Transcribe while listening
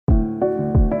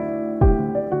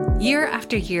Year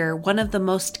after year, one of the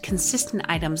most consistent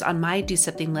items on my do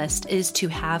something list is to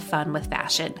have fun with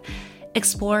fashion.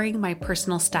 Exploring my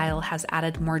personal style has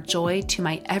added more joy to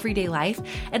my everyday life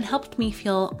and helped me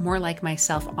feel more like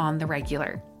myself on the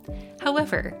regular.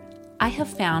 However, I have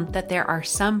found that there are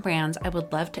some brands I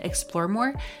would love to explore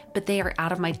more, but they are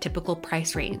out of my typical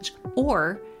price range.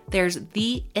 Or there's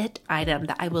the it item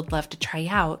that I would love to try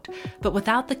out, but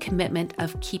without the commitment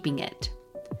of keeping it.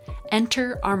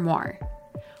 Enter Armoire.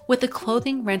 With a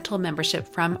clothing rental membership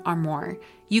from Armoire,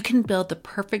 you can build the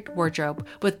perfect wardrobe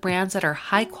with brands that are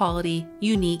high quality,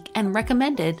 unique, and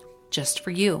recommended just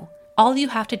for you. All you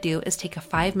have to do is take a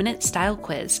 5-minute style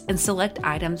quiz and select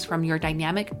items from your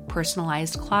dynamic,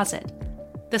 personalized closet.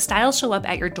 The styles show up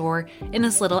at your door in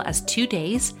as little as 2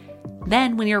 days.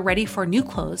 Then, when you're ready for new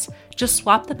clothes, just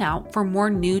swap them out for more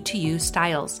new-to-you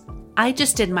styles. I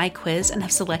just did my quiz and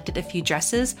have selected a few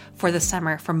dresses for the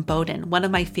summer from Boden, one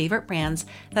of my favorite brands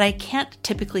that I can't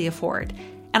typically afford.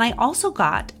 And I also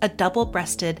got a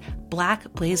double-breasted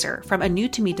black blazer from a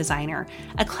new-to-me designer,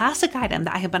 a classic item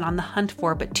that I have been on the hunt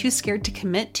for but too scared to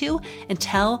commit to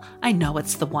until I know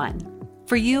it's the one.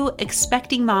 For you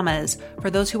expecting mamas, for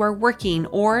those who are working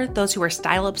or those who are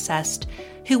style-obsessed,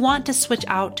 who want to switch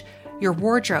out your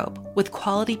wardrobe with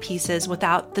quality pieces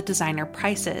without the designer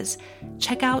prices,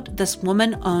 check out this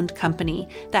woman-owned company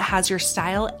that has your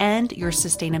style and your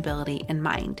sustainability in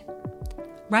mind.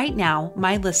 Right now,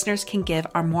 my listeners can give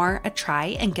Armoire a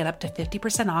try and get up to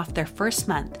 50% off their first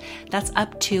month. That's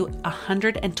up to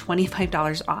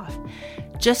 $125 off.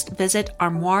 Just visit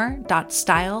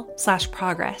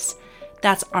armoire.style/progress.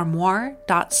 That's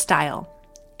armoire.style.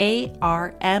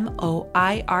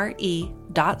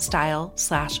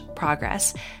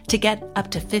 ARMOIRE.style/progress to get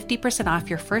up to 50% off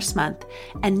your first month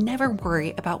and never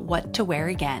worry about what to wear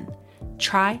again.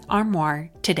 Try Armoire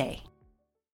today.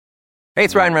 Hey,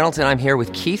 it's Ryan Reynolds, and I'm here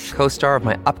with Keith, co-star of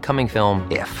my upcoming film,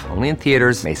 If, only in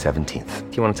theaters May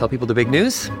 17th. Do you want to tell people the big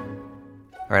news?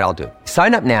 All right, I'll do it.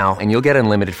 Sign up now and you'll get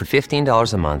unlimited for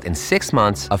 $15 a month and 6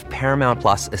 months of Paramount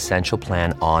Plus Essential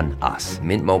Plan on us.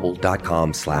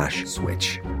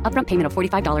 MintMobile.com/switch. Upfront payment of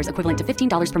 $45 equivalent to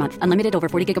 $15 per month. Unlimited over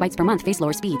 40 gigabytes per month. Face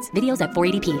lower speeds. Videos at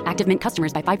 480p. Active Mint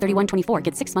customers by 531.24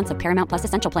 get 6 months of Paramount Plus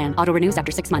Essential Plan. Auto renews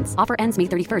after 6 months. Offer ends May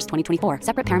 31st, 2024.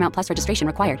 Separate Paramount Plus registration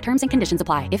required. Terms and conditions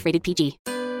apply if rated PG.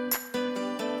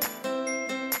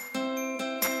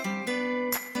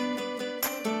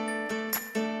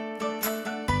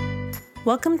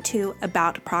 Welcome to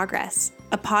About Progress,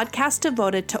 a podcast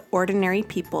devoted to ordinary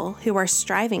people who are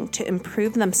striving to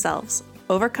improve themselves,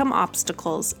 overcome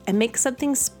obstacles, and make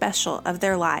something special of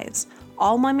their lives,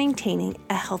 all while maintaining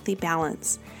a healthy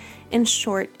balance. In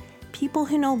short, people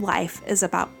who know life is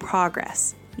about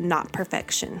progress, not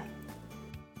perfection.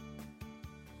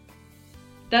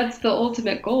 That's the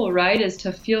ultimate goal, right? Is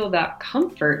to feel that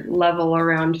comfort level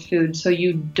around food so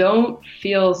you don't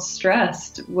feel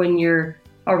stressed when you're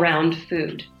around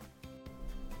food.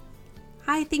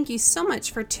 Hi, thank you so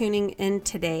much for tuning in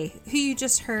today. Who you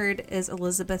just heard is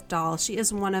Elizabeth Dahl. She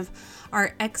is one of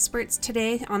our experts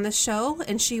today on the show,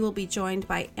 and she will be joined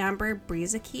by Amber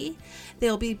Brueseke.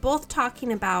 They'll be both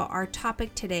talking about our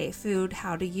topic today, food,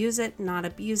 how to use it, not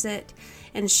abuse it,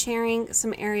 and sharing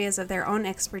some areas of their own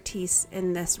expertise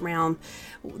in this realm.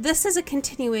 This is a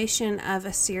continuation of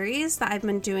a series that I've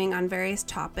been doing on various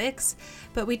topics,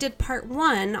 but we did part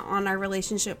 1 on our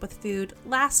relationship with food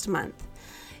last month.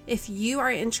 If you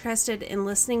are interested in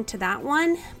listening to that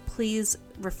one, please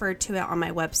refer to it on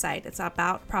my website. It's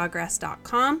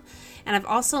aboutprogress.com, and I've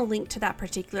also linked to that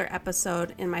particular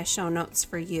episode in my show notes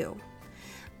for you.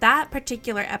 That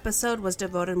particular episode was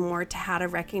devoted more to how to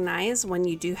recognize when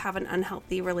you do have an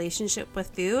unhealthy relationship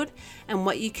with food and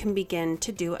what you can begin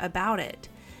to do about it.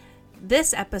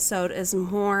 This episode is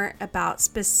more about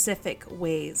specific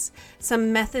ways,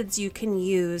 some methods you can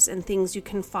use and things you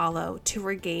can follow to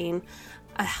regain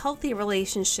a healthy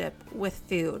relationship with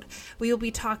food. We will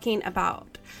be talking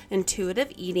about intuitive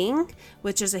eating,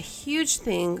 which is a huge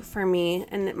thing for me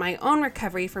in my own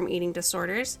recovery from eating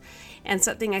disorders, and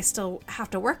something I still have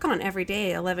to work on every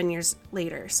day 11 years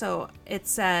later. So it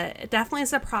definitely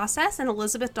is a process, and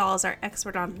Elizabeth Dahl is our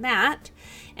expert on that.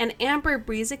 And Amber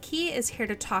Brueseke is here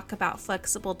to talk about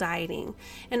flexible dieting.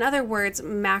 In other words,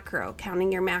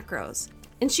 counting your macros.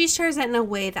 And she shares it in a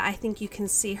way that I think you can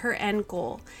see her end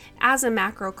goal as a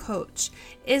macro coach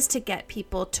is to get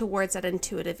people towards that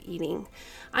intuitive eating.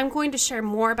 I'm going to share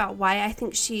more about why I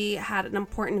think she had an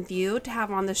important view to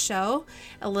have on the show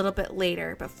a little bit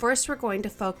later. But first, we're going to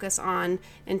focus on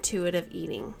intuitive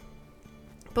eating.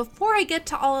 Before I get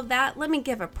to all of that, let me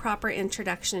give a proper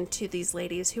introduction to these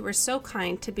ladies who were so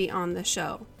kind to be on the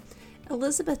show.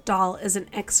 Elizabeth Dahl is an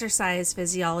exercise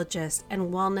physiologist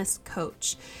and wellness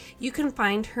coach. You can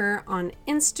find her on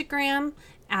Instagram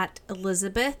at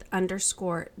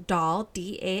Elizabeth_Dahl,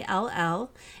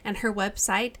 D-A-L-L, and her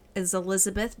website is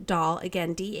Elizabeth Dahl,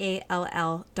 again,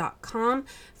 DALL.com,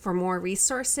 for more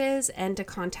resources and to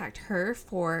contact her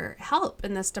for help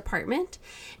in this department.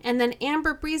 And then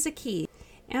Amber Brueseke.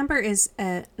 Amber is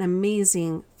an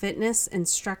amazing fitness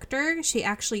instructor. She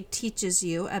actually teaches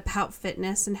you about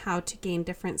fitness and how to gain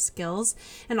different skills,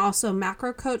 and also a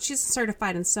macro coach. She's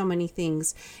certified in so many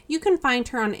things. You can find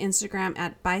her on Instagram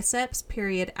at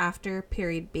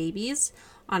biceps_after_babies,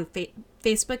 on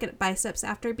Facebook at biceps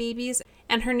after babies,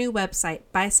 and her new website,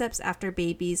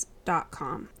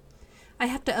 bicepsafterbabies.com. I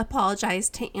have to apologize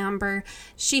to Amber.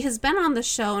 She has been on the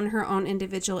show in her own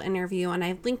individual interview, and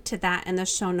I've linked to that in the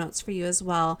show notes for you as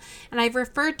well. And I've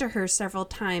referred to her several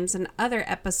times in other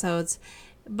episodes,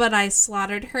 but I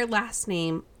slaughtered her last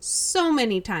name so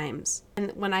many times.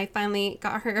 And when I finally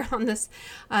got her on this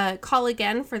call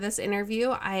again for this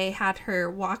interview, I had her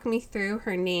walk me through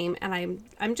her name, and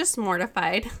I'm just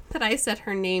mortified that I said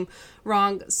her name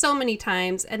wrong so many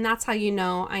times. And that's how you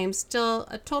know I am still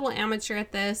a total amateur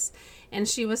at this, and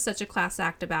she was such a class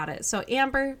act about it. So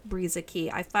Amber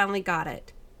Brueseke, I finally got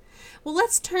it. Well,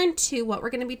 let's turn to what we're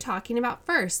going to be talking about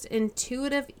first,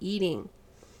 intuitive eating.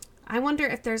 I wonder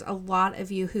if there's a lot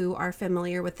of you who are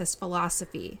familiar with this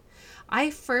philosophy.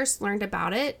 I first learned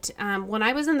about it when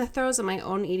I was in the throes of my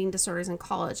own eating disorders in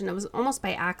college, and it was almost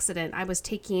by accident. I was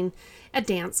taking a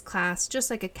dance class, just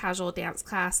like a casual dance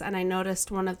class, and I noticed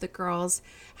one of the girls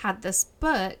had this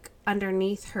book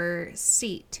underneath her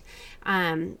seat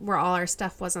where all our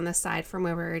stuff was on the side from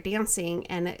where we were dancing,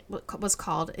 and it was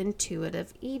called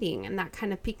Intuitive Eating, and that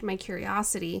kind of piqued my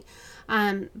curiosity.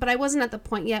 But I wasn't at the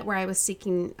point yet where I was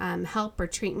seeking help or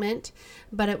treatment,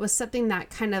 but it was something that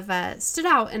kind of stood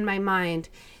out in my mind,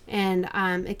 and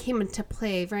it came into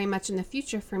play very much in the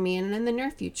future for me, and in the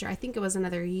near future. I think it was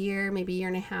another year, maybe a year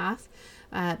and a half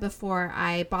before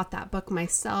I bought that book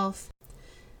myself.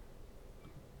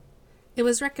 It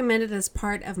was recommended as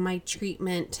part of my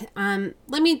treatment.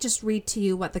 Let me just read to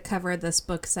you what the cover of this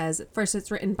book says. First, it's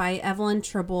written by Evelyn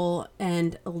Tribble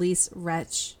and Elise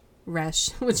Resch,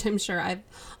 which I'm sure I've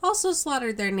also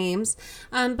slaughtered their names.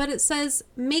 But it says,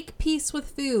 "Make peace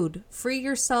with food. Free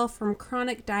yourself from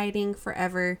chronic dieting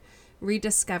forever.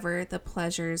 Rediscover the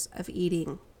pleasures of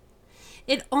eating."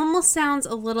 It almost sounds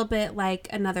a little bit like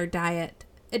another diet.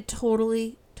 It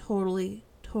totally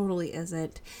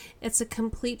isn't. It's a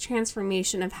complete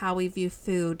transformation of how we view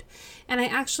food. And I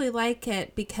actually like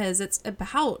it because it's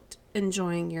about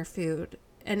enjoying your food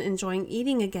and enjoying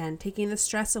eating again, taking the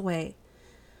stress away.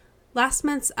 Last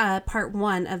month's part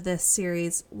 1 of this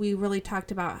series, we really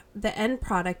talked about the end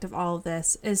product of all of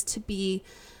this is to be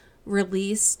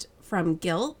released from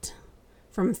guilt,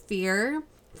 from fear,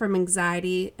 from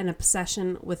anxiety, and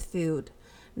obsession with food.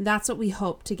 That's what we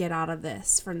hope to get out of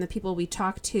this from the people we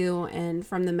talk to and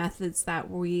from the methods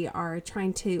that we are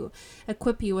trying to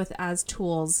equip you with as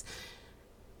tools.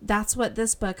 That's what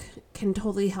this book can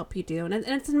totally help you do. And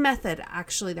it's a method,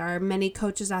 actually. There are many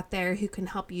coaches out there who can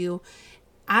help you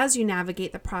as you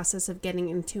navigate the process of getting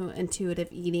into intuitive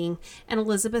eating. And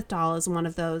Elizabeth Dahl is one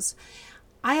of those.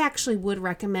 I actually would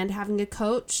recommend having a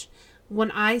coach.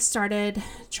 When I started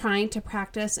trying to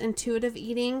practice intuitive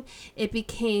eating, it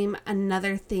became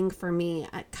another thing for me,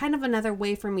 kind of another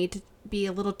way for me to be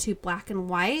a little too black and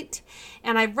white.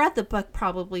 And I've read the book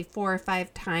probably 4 or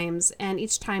 5 times, and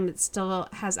each time it still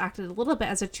has acted a little bit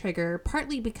as a trigger,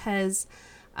 partly because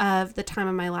of the time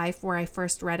of my life where I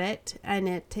first read it, and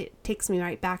it takes me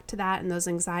right back to that and those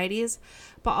anxieties,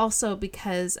 but also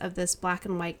because of this black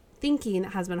and white thinking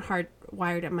that has been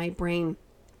hardwired in my brain.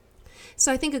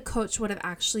 So I think a coach would have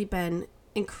actually been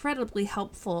incredibly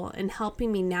helpful in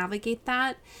helping me navigate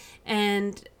that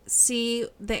and see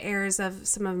the errors of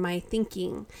some of my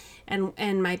thinking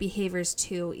and my behaviors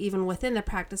too, even within the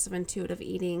practice of intuitive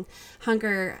eating.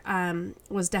 Hunger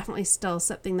was definitely still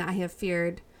something that I have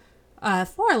feared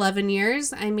for 11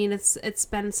 years. I mean, it's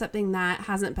been something that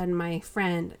hasn't been my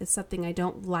friend. It's something I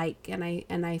don't like and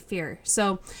I fear.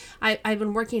 So I've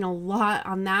been working a lot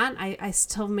on that. I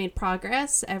still have made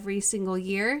progress every single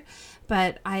year.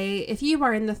 But if you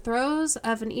are in the throes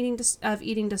of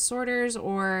eating disorders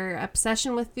or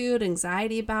obsession with food,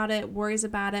 anxiety about it, worries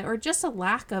about it, or just a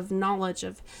lack of knowledge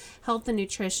of health and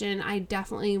nutrition, I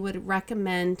definitely would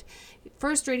recommend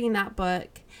first reading that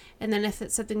book. And then if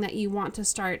it's something that you want to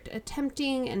start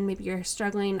attempting and maybe you're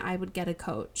struggling, I would get a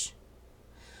coach.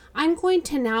 I'm going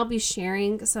to now be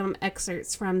sharing some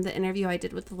excerpts from the interview I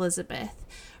did with Elizabeth.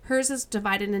 Hers is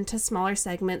divided into smaller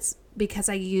segments because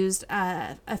I used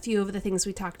a few of the things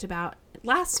we talked about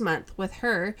last month with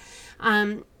her.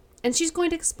 And she's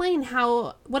going to explain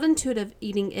what intuitive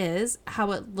eating is,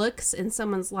 how it looks in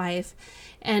someone's life,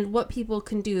 and what people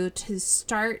can do to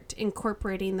start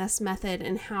incorporating this method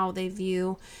and how they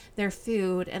view their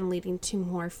food and leading to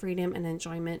more freedom and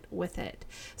enjoyment with it.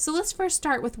 So let's first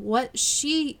start with what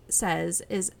she says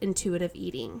is intuitive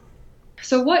eating.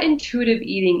 So what intuitive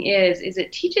eating is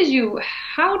it teaches you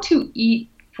how to eat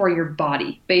for your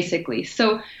body, basically.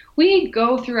 So we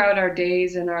go throughout our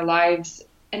days and our lives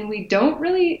and we don't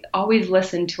really always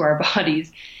listen to our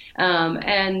bodies.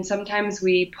 And sometimes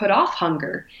we put off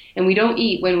hunger and we don't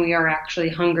eat when we are actually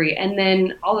hungry. And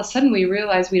then all of a sudden we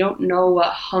realize we don't know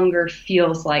what hunger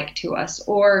feels like to us.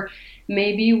 Or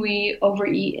maybe we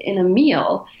overeat in a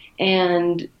meal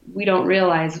and we don't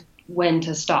realize when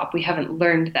to stop. We haven't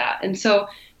learned that. And so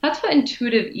that's what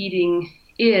intuitive eating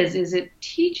is it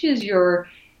teaches your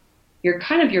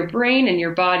brain and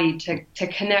your body to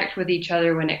connect with each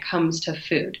other when it comes to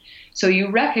food. So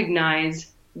you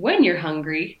recognize when you're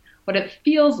hungry, what it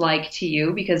feels like to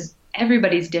you, because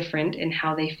everybody's different in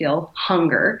how they feel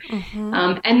hunger,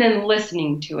 and then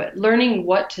listening to it, learning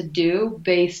what to do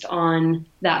based on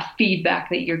that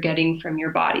feedback that you're getting from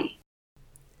your body.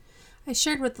 I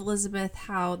shared with Elizabeth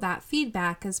how that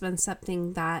feedback has been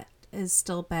something that has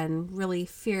still been really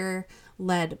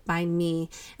fear-led by me.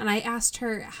 And I asked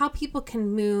her how people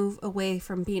can move away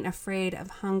from being afraid of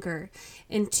hunger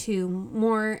into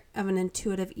more of an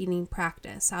intuitive eating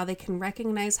practice, how they can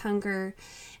recognize hunger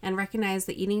and recognize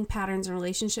the eating patterns and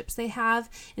relationships they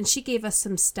have. And she gave us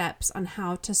some steps on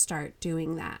how to start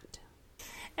doing that.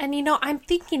 And, I'm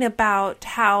thinking about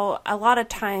how a lot of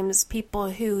times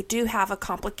people who do have a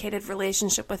complicated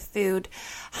relationship with food,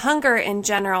 hunger in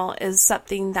general is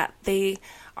something that they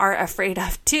are afraid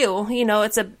of too.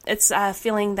 It's a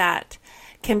feeling that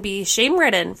can be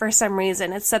shame-ridden for some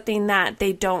reason. It's something that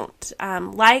they don't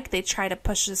like. They try to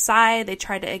push aside. They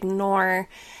try to ignore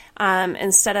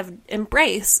instead of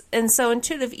embrace. And so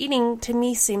intuitive eating to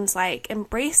me seems like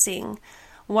embracing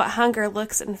what hunger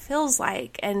looks and feels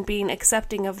like and being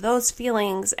accepting of those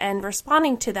feelings and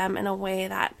responding to them in a way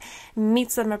that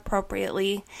meets them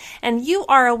appropriately. And you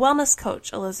are a wellness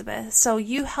coach, Elizabeth, so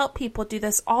you help people do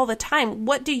this all the time.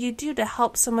 What do you do to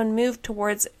help someone move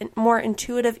towards more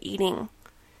intuitive eating?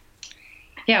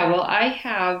 Yeah, well, I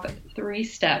have 3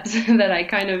 steps that I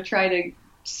kind of try to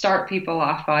start people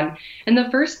off on. And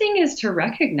the first thing is to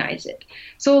recognize it.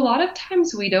 So a lot of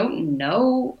times we don't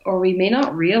know, or we may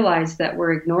not realize that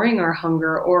we're ignoring our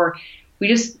hunger, or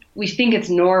we think it's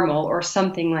normal or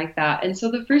something like that. And so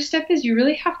the first step is you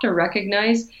really have to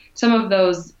recognize some of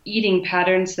those eating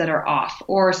patterns that are off,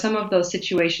 or some of those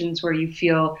situations where you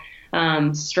feel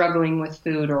struggling with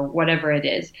food or whatever it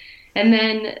is. And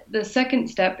then the second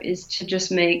step is to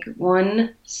just make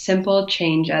one simple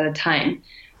change at a time.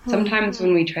 Sometimes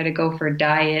when we try to go for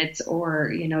diets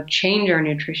or, change our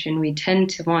nutrition, we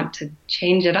tend to want to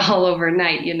change it all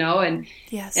overnight,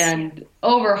 and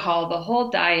overhaul the whole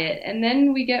diet. And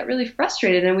then we get really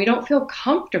frustrated and we don't feel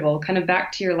comfortable. Kind of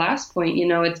back to your last point,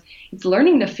 it's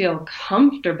learning to feel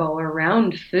comfortable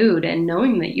around food and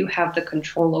knowing that you have the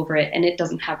control over it and it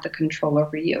doesn't have the control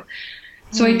over you.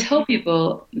 So I tell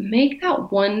people, make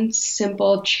that one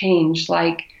simple change,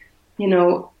 like,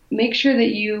 make sure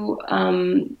that you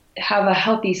have a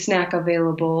healthy snack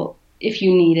available if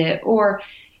you need it, or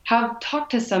talk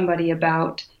to somebody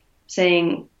about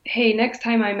saying, hey, next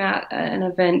time I'm at an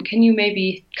event, can you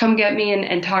maybe come get me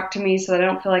and talk to me so that I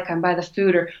don't feel like I'm by the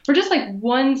food, or just like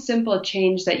one simple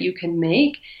change that you can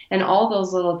make, and all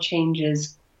those little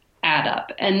changes add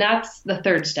up. And that's the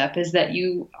third step, is that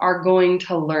you are going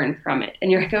to learn from it and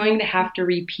you're going to have to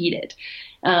repeat it.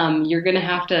 You're going to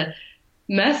have to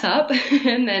mess up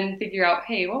and then figure out,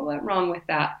 hey, what went wrong with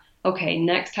that? Okay,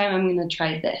 next time I'm going to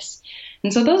try this.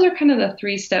 And so those are kind of the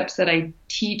 3 steps that I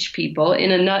teach people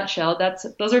in a nutshell.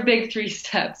 Those are big 3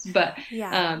 steps, but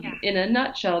in a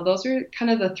nutshell, those are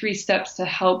kind of the 3 steps to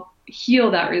help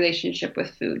heal that relationship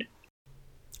with food.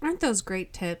 Aren't those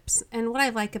great tips? And what I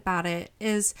like about it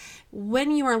is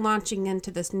when you are launching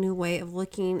into this new way of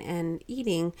looking and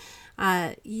eating,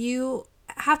 you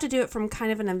have to do it from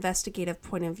kind of an investigative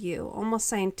point of view, almost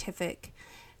scientific.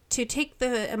 To take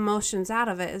the emotions out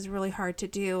of it is really hard to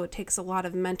do. It takes a lot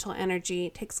of mental energy.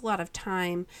 It takes a lot of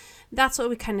time. That's what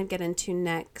we kind of get into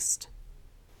next.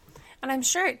 And I'm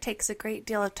sure it takes a great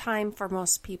deal of time for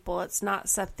most people. It's not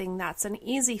something that's an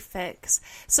easy fix.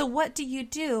 So what do you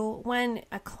do when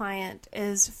a client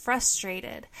is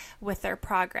frustrated with their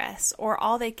progress, or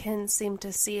all they can seem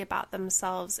to see about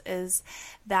themselves is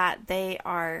that they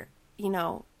are,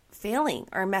 failing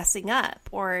or messing up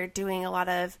or doing a lot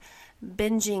of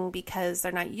binging because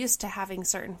they're not used to having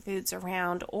certain foods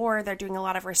around, or they're doing a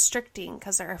lot of restricting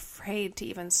because they're afraid to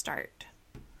even start.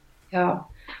 Yeah.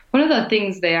 One of the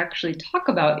things they actually talk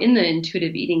about in the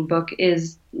intuitive eating book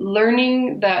is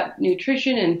learning that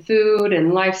nutrition and food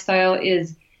and lifestyle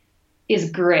is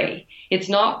gray. It's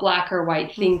not black or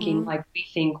white thinking like we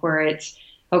think, where it's,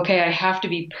 okay, I have to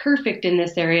be perfect in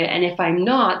this area, and if I'm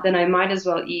not, then I might as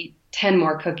well eat 10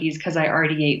 more cookies because I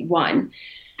already ate one.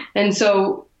 And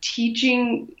so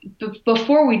teaching,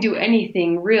 before we do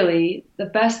anything, really, the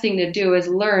best thing to do is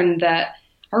learn that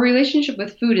our relationship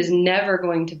with food is never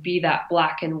going to be that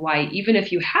black and white. Even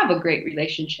if you have a great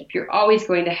relationship, you're always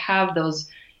going to have those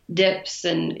dips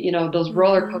and, those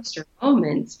roller coaster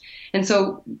moments. And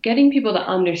so getting people to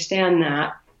understand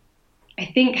that, I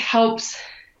think helps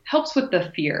with the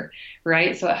fear,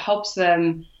 right? So it helps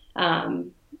them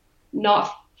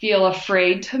not feel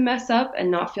afraid to mess up and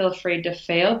not feel afraid to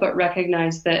fail, but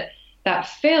recognize that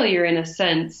failure, in a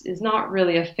sense, is not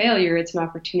really a failure. It's an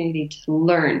opportunity to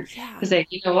learn. Yeah. To say,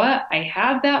 you know what, I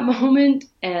had that moment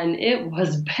and it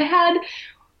was bad.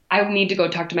 I need to go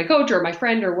talk to my coach or my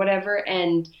friend or whatever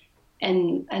and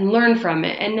learn from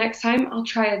it. And next time I'll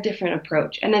try a different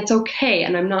approach. And that's okay.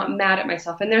 And I'm not mad at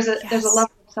myself. And there's a level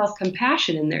of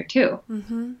self-compassion in there too.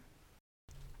 Mm-hmm.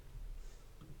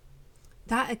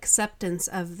 That acceptance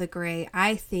of the gray,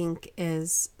 I think,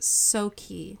 is so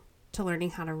key to learning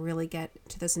how to really get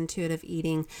to this intuitive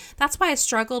eating. That's why I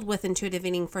struggled with intuitive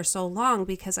eating for so long,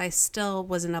 because I still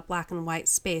was in a black and white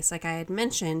space, like I had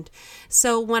mentioned.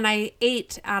 So when I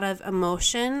ate out of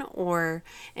emotion or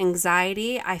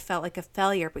anxiety, I felt like a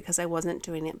failure because I wasn't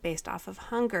doing it based off of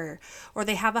hunger. Or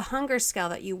they have a hunger scale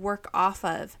that you work off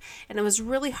of. And it was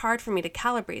really hard for me to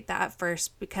calibrate that at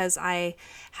first, because I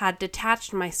had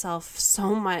detached myself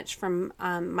so much from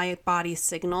my body's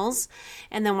signals.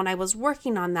 And then when I was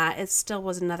working on that, it still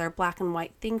was another black and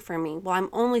white thing for me. Well, I'm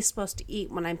only supposed to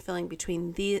eat when I'm feeling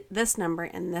between this number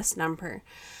and this number.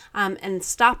 And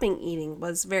stopping eating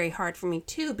was very hard for me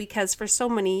too, because for so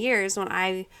many years when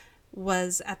I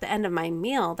was at the end of my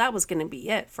meal, that was going to be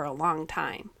it for a long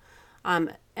time.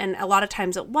 And a lot of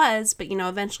times it was, but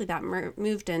eventually that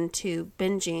moved into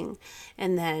binging,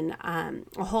 and then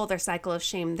a whole other cycle of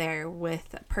shame there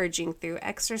with purging through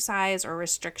exercise or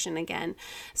restriction again.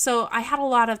 So I had a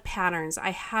lot of patterns I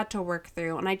had to work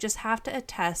through, and I just have to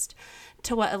attest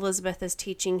to what Elizabeth is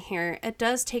teaching here. It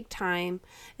does take time.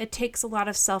 It takes a lot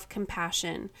of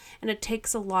self-compassion, and it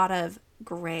takes a lot of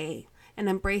gray, and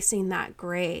embracing that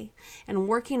gray and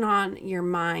working on your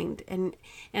mind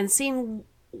and seeing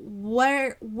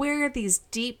where these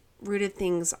deep rooted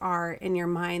things are in your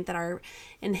mind that are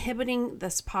inhibiting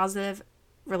this positive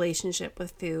relationship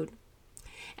with food.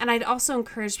 And I'd also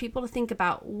encourage people to think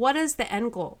about, what is the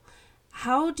end goal?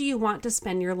 How do you want to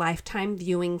spend your lifetime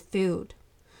viewing food?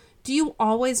 Do you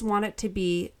always want it to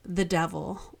be the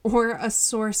devil or a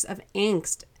source of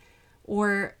angst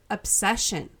or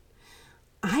obsession?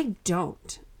 I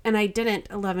don't. And I didn't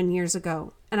 11 years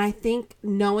ago. And I think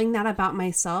knowing that about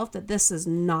myself, that this is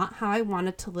not how I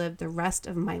wanted to live the rest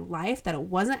of my life, that it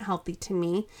wasn't healthy to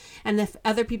me. And if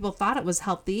other people thought it was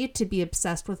healthy to be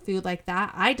obsessed with food like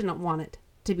that, I didn't want it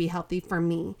to be healthy for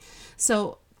me.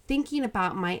 So thinking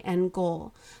about my end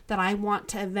goal, that I want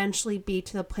to eventually be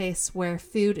to the place where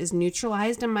food is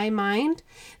neutralized in my mind,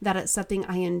 that it's something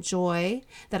I enjoy,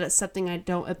 that it's something I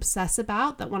don't obsess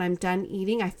about, that when I'm done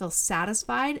eating, I feel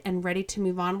satisfied and ready to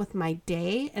move on with my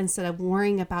day instead of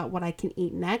worrying about what I can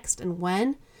eat next and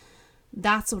when.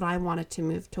 That's what I wanted to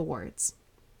move towards.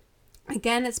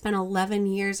 Again, it's been 11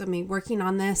 years of me working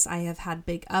on this. I have had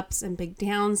big ups and big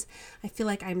downs. I feel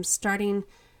like I'm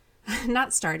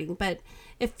but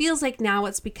it feels like now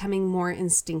it's becoming more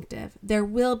instinctive. There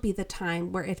will be the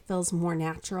time where it feels more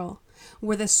natural,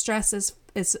 where the stress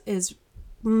is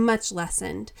much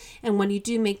lessened. And when you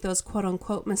do make those quote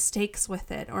unquote mistakes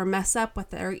with it, or mess up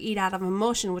with it, or eat out of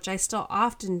emotion, which I still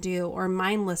often do, or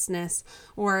mindlessness,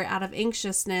 or out of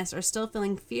anxiousness, or still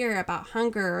feeling fear about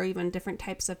hunger, or even different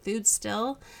types of food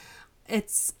still,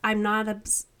 I'm not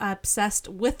obsessed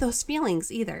with those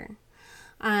feelings either.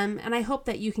 And I hope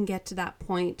that you can get to that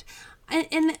point.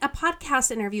 In a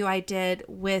podcast interview I did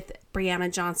with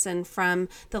Brianna Johnson from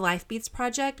the Life Beats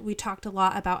Project, we talked a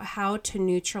lot about how to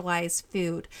neutralize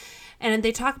food. And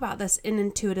they talk about this in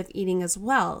intuitive eating as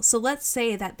well. So let's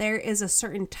say that there is a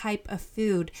certain type of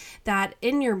food that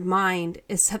in your mind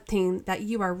is something that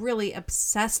you are really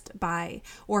obsessed by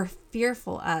or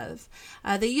fearful of.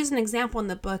 They use an example in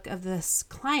the book of this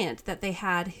client that they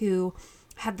had who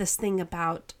had this thing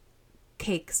about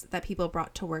cakes that people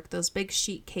brought to work, those big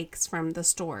sheet cakes from the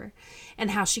store,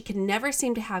 and how she could never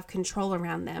seem to have control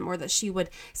around them, or that she would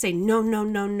say no, no,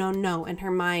 no, no, no in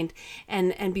her mind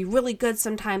and be really good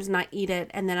sometimes, not eat it.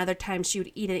 And then other times she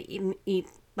would eat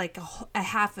like a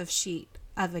half of sheet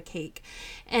of a cake.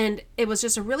 And it was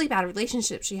just a really bad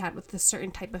relationship she had with this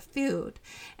certain type of food.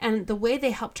 And the way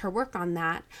they helped her work on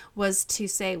that was to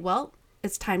say, well,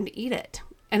 it's time to eat it.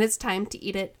 And it's time to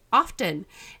eat it often,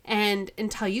 and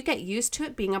until you get used to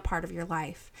it being a part of your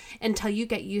life, until you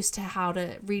get used to how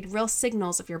to read real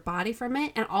signals of your body from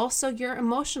it, and also your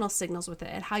emotional signals with it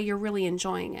and how you're really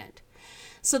enjoying it.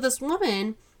 So this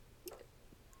woman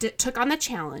took on the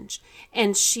challenge,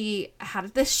 and she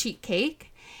had this sheet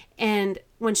cake, and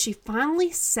when she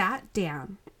finally sat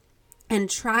down and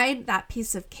tried that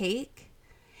piece of cake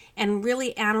and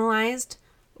really analyzed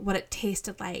what it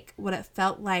tasted like, what it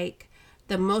felt like,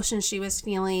 the emotions she was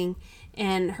feeling,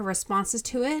 and her responses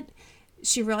to it,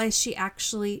 she realized she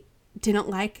actually didn't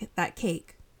like that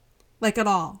cake, like at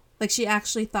all. Like she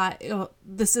actually thought, oh,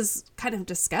 this is kind of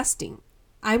disgusting.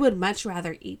 I would much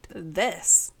rather eat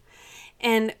this.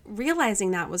 And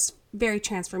realizing that was very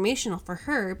transformational for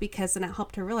her, because then it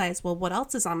helped her realize, well, what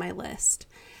else is on my list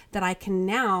that I can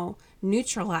now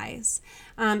neutralize?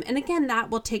 And again, that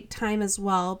will take time as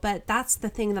well, but that's the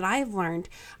thing that I've learned.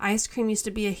 Ice cream used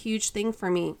to be a huge thing for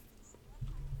me.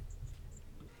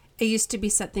 It used to be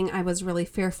something I was really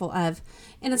fearful of,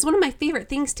 and it's one of my favorite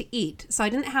things to eat. So I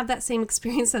didn't have that same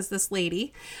experience as this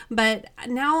lady, but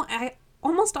now I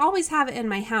almost always have it in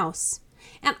my house,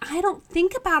 and I don't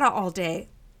think about it all day,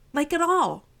 like at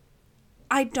all.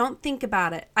 I don't think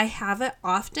about it. I have it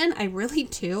often. I really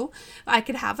do. I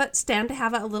could stand to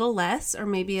have it a little less, or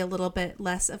maybe a little bit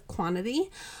less of quantity,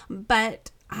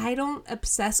 but I don't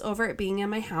obsess over it being in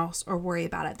my house or worry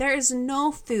about it. There is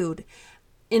no food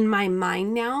in my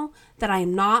mind now that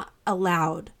I'm not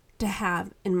allowed to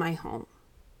have in my home.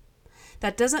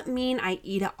 That doesn't mean I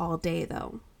eat it all day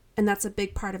though. And that's a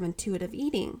big part of intuitive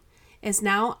eating. Is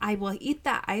now I will eat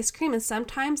that ice cream, and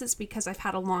sometimes it's because I've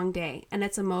had a long day and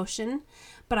it's emotion,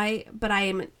 but I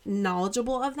am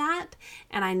knowledgeable of that,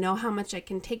 and I know how much I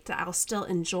can take that I'll still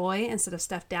enjoy instead of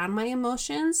stuff down my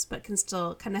emotions, but can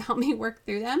still kind of help me work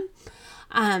through them,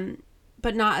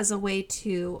 but not as a way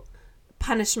to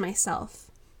punish myself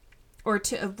or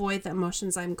to avoid the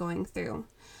emotions I'm going through.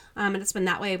 And it's been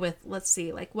that way with, let's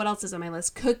see, like what else is on my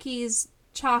list? Cookies,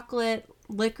 chocolate,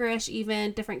 licorice,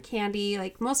 even different candy.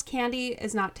 Like most candy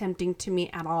is not tempting to me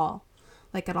at all,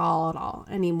 like at all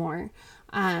anymore.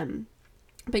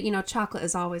 But you know, chocolate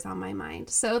is always on my mind.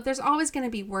 So there's always going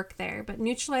to be work there, but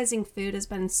neutralizing food has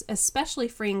been especially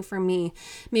freeing for me.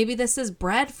 Maybe this is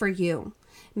bread for you.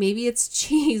 Maybe it's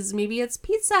cheese. Maybe it's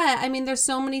pizza. I mean, there's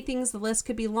so many things. The list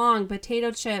could be long.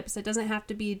 Potato chips. It doesn't have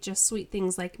to be just sweet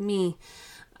things like me.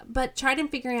 But try to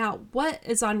figure out what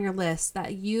is on your list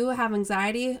that you have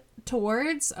anxiety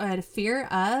towards, a fear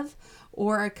of,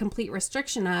 or a complete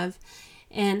restriction of,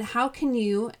 and how can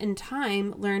you in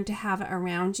time learn to have it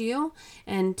around you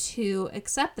and to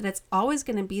accept that it's always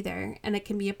going to be there and it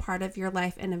can be a part of your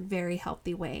life in a very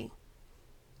healthy way.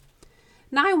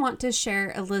 Now I want to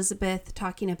share Elizabeth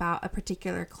talking about a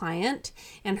particular client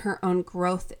and her own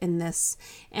growth in this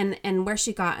and where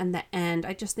she got in the end.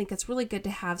 I just think it's really good to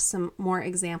have some more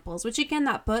examples, which again,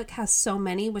 that book has so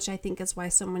many, which I think is why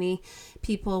so many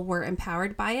people were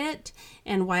empowered by it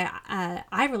and why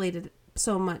I related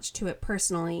so much to it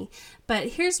personally. But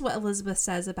here's what Elizabeth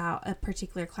says about a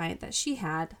particular client that she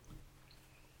had.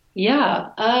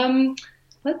 Yeah.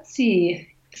 Let's see.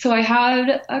 So I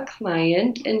had a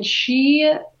client, and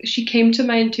she came to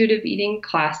my intuitive eating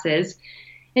classes,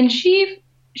 and she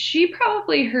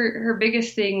probably her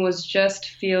biggest thing was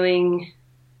just feeling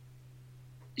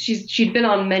she'd been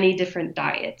on many different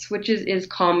diets, which is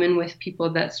common with people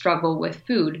that struggle with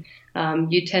food.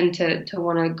 You tend to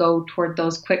want to go toward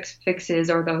those quick fixes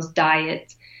or those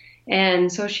diets.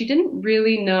 And so she didn't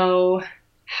really know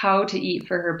how to eat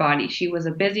for her body. She was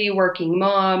a busy working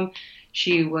mom.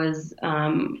 She was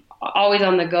always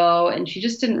on the go, and she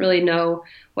just didn't really know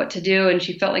what to do. And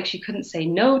she felt like she couldn't say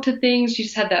no to things. She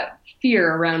just had that fear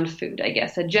around food, I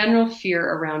guess, a general fear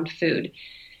around food.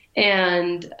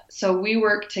 And so we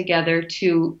worked together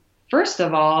to, first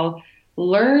of all,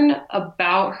 learn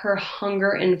about her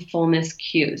hunger and fullness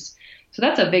cues. So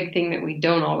that's a big thing that we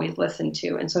don't always listen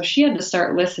to. And so she had to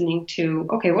start listening to,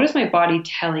 okay, what is my body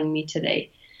telling me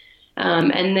today?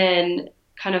 And then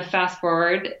kind of fast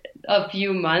forward a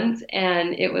few months,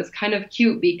 and it was kind of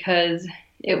cute because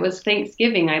it was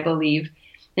Thanksgiving, I believe.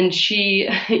 And she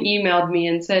emailed me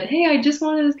and said, "Hey, I just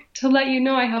wanted to let you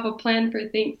know I have a plan for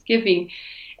Thanksgiving."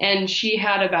 And she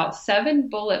had about 7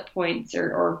 bullet points,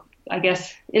 or I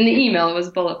guess in the email it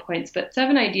was bullet points, but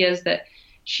 7 ideas that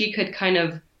she could kind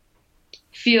of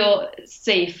feel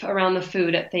safe around the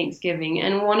food at Thanksgiving.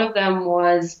 And one of them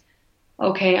was,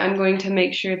 okay, I'm going to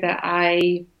make sure that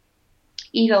I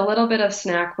eat a little bit of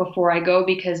snack before I go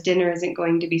because dinner isn't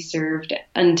going to be served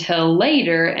until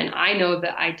later. And I know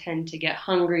that I tend to get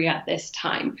hungry at this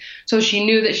time. So she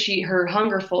knew that her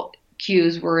hungerful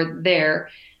cues were there.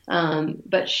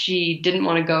 But she didn't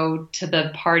want to go to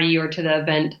the party or to the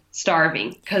event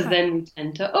starving because then we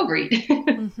tend to overeat.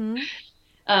 Mm-hmm.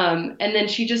 And then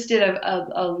she just did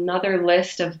another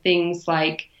list of things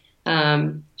like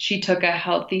she took a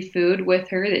healthy food with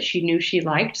her that she knew she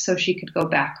liked so she could go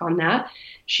back on that.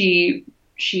 She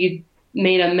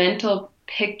made a mental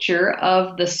picture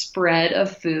of the spread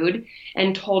of food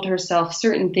and told herself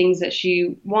certain things that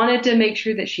she wanted to make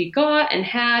sure that she got and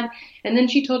had. And then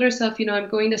she told herself, I'm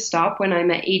going to stop when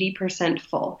I'm at 80%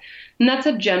 full. And that's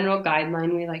a general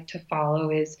guideline we like to follow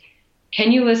is,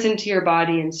 can you listen to your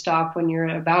body and stop when you're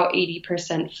at about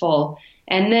 80% full?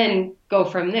 And then go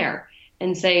from there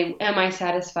and say, am I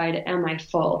satisfied? Am I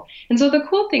full? And so the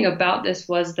cool thing about this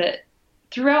was that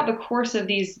throughout the course of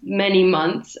these many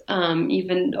months,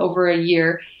 even over a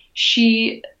year,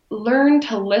 she learned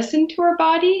to listen to her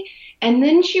body. And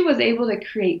then she was able to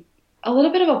create a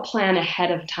little bit of a plan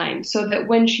ahead of time so that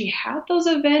when she had those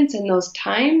events and those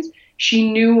times,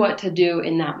 she knew what to do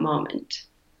in that moment.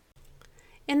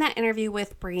 In that interview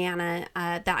with Brianna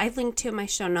that I've linked to in my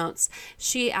show notes,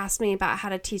 she asked me about how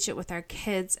to teach it with our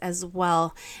kids as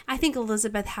well. I think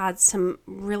Elizabeth had some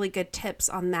really good tips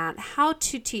on that, how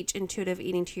to teach intuitive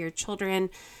eating to your children,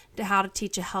 to how to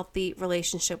teach a healthy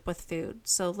relationship with food.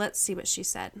 So let's see what she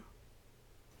said.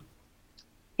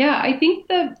 Yeah, I think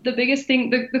the biggest thing,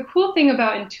 the cool thing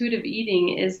about intuitive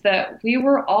eating is that we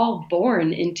were all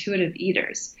born intuitive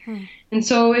eaters. And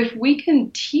so if we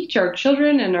can teach our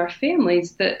children and our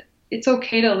families that it's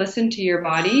okay to listen to your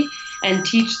body and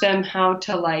teach them how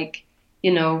to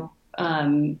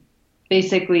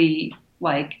basically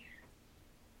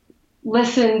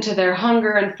listen to their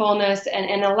hunger and fullness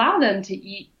and allow them to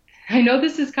eat. I know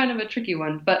this is kind of a tricky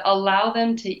one, but allow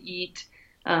them to eat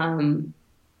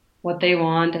what they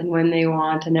want and when they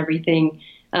want and everything,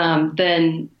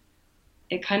 then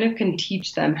it kind of can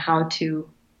teach them how to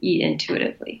eat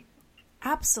intuitively.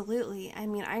 Absolutely. I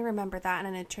mean, I remember that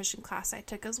in a nutrition class I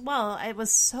took as well. It was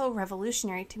so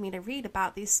revolutionary to me to read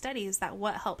about these studies that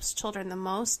what helps children the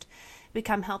most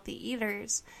become healthy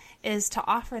eaters is to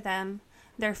offer them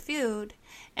their food.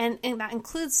 And that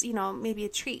includes, maybe a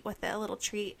treat with it, a little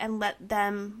treat, and let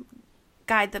them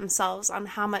guide themselves on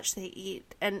how much they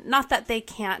eat. And not that they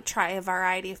can't try a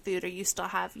variety of food, or you still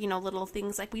have, little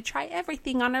things like we try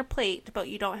everything on our plate, but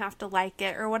you don't have to like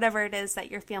it, or whatever it is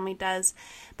that your family does.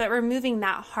 But removing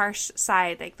that harsh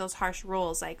side, like those harsh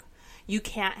rules, like you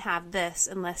can't have this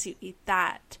unless you eat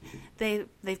that, they've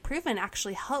proven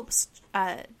actually helps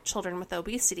children with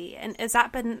obesity. And has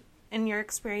that been, in your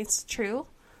experience, true?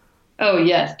 Oh,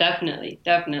 yes, definitely.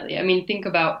 Definitely. I mean, think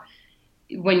about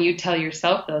when you tell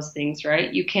yourself those things,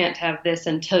 right? You can't have this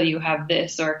until you have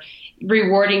this, or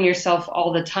rewarding yourself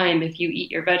all the time. If you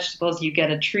eat your vegetables, you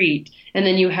get a treat. And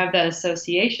then you have that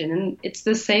association. And it's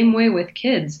the same way with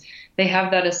kids. They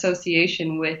have that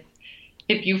association with,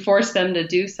 if you force them to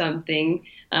do something,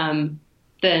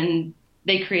 then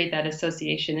they create that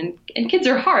association. And kids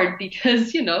are hard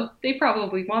because, they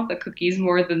probably want the cookies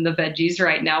more than the veggies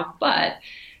right now. But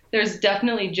there's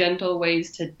definitely gentle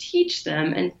ways to teach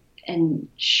them and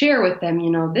share with them,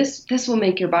 this will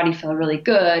make your body feel really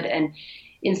good. And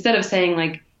instead of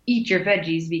saying eat your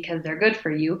veggies because they're good for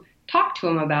you, talk to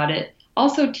them about it.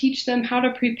 Also teach them how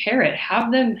to prepare it.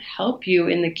 Have them help you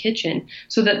in the kitchen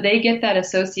so that they get that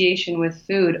association with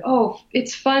food. Oh,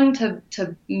 it's fun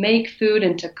to make food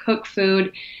and to cook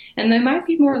food. And they might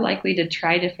be more likely to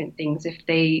try different things if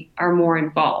they are more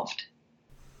involved.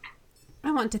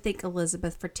 I want to thank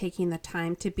Elizabeth for taking the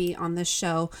time to be on the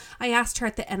show. I asked her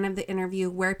at the end of the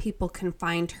interview where people can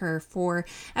find her for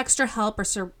extra help or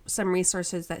some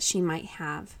resources that she might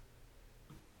have.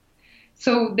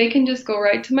 So they can just go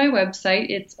right to my website.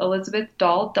 It's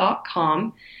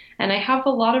elizabethdahl.com. And I have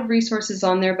a lot of resources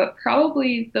on there, but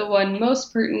probably the one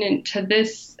most pertinent to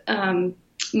this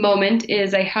moment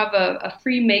is I have a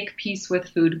free Make Peace with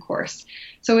Food course.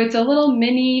 So it's a little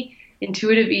mini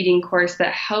intuitive eating course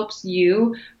that helps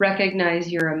you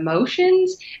recognize your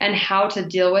emotions and how to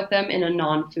deal with them in a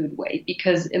non-food way,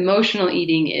 because emotional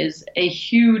eating is a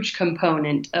huge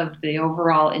component of the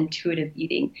overall intuitive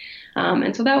eating.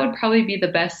 And so that would probably be the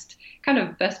best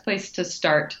place to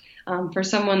start for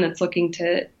someone that's looking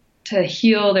to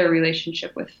heal their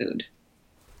relationship with food.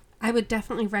 I would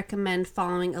definitely recommend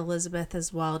following Elizabeth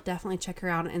as well. Definitely check her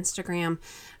out on Instagram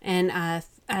and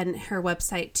her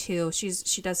website too.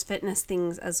 She does fitness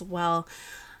things as well.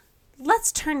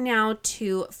 Let's turn now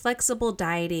to flexible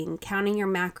dieting, counting your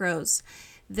macros.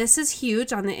 This is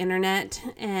huge on the internet,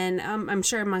 and I'm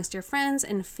sure amongst your friends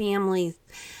and family.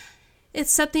 It's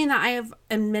something that I have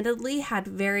admittedly had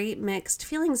very mixed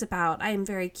feelings about. I am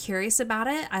very curious about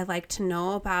it. I like to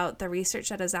know about the research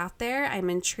that is out there. I'm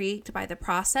intrigued by the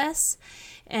process,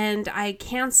 and I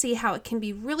can see how it can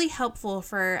be really helpful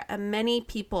for many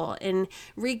people in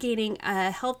regaining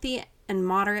a healthy and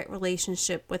moderate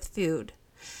relationship with food.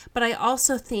 But I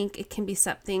also think it can be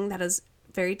something that is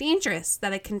very dangerous,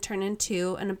 that it can turn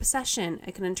into an obsession.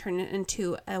 It can turn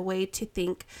into a way to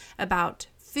think about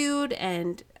food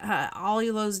and all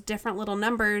of those different little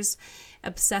numbers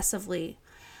obsessively.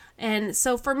 And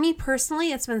so for me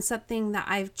personally, it's been something that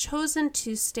I've chosen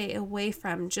to stay away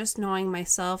from, just knowing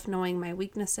myself, knowing my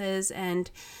weaknesses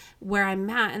and where I'm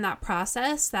at in that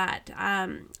process, that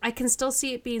I can still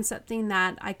see it being something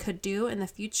that I could do in the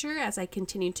future as I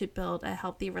continue to build a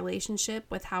healthy relationship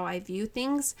with how I view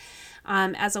things,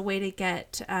 as a way to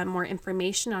get more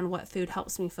information on what food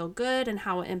helps me feel good and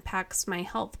how it impacts my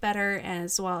health better,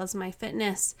 as well as my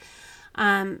fitness.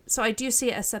 So I do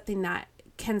see it as something that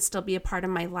can still be a part of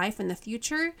my life in the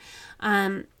future.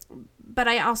 But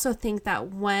I also think that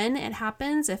when it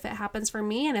happens, if it happens for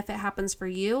me and if it happens for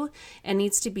you, it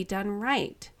needs to be done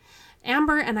right.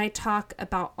 Amber and I talk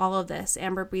about all of this.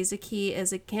 Amber Brueseke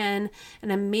is, again,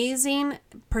 an amazing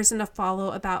person to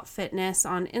follow about fitness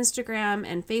on Instagram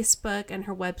and Facebook, and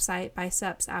her website,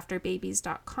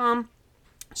 bicepsafterbabies.com.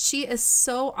 She is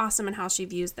so awesome in how she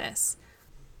views this.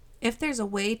 If there's a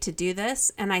way to do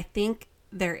this, and I think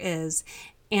there is,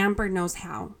 Amber knows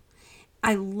how.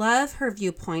 I love her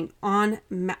viewpoint on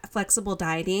flexible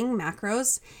dieting,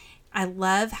 macros. I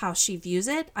love how she views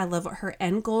it. I love what her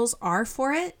end goals are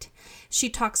for it. She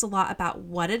talks a lot about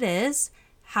what it is,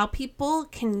 how people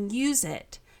can use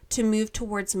it to move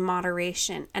towards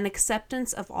moderation and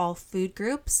acceptance of all food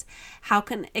groups, how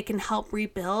it can help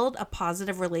rebuild a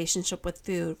positive relationship with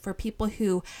food for people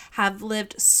who have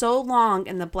lived so long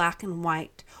in the black and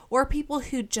white, or people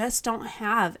who just don't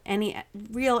have any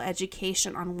real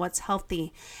education on what's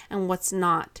healthy and what's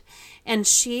not. And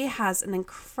she has an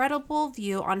incredible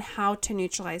view on how to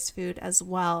neutralize food as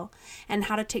well, and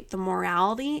how to take the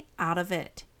morality out of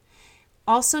it.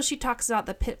 Also, she talks about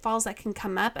the pitfalls that can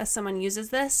come up as someone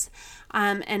uses this,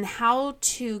 and how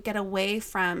to get away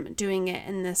from doing it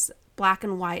in this black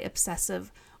and white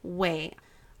obsessive way.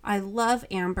 I love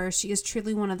Amber. She is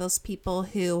truly one of those people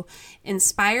who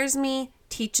inspires me,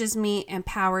 teaches me,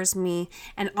 empowers me,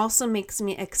 and also makes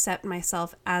me accept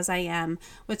myself as I am,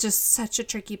 which is such a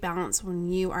tricky balance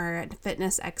when you are a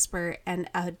fitness expert and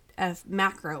a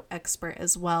macro expert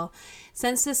as well.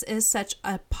 Since this is such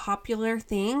a popular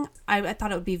thing, I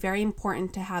thought it would be very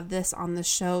important to have this on the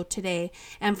show today,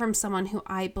 and from someone who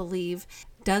I believe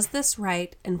does this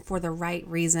right and for the right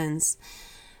reasons.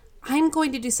 I'm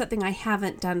going to do something I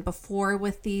haven't done before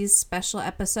with these special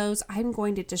episodes. I'm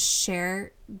going to just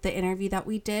share the interview that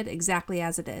we did exactly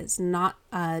as it is, not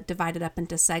divided up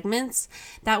into segments.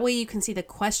 That way you can see the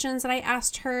questions that I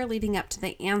asked her leading up to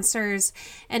the answers,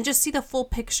 and just see the full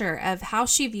picture of how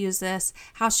she views this,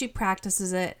 how she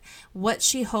practices it, what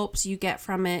she hopes you get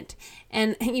from it.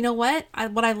 And you know what?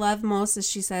 What I love most is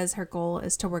she says her goal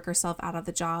is to work herself out of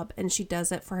the job, and she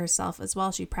does it for herself as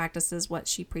well. She practices what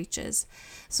she preaches.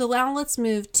 So now let's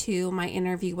move to my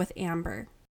interview with Amber.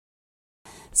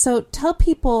 So tell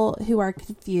people who are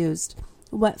confused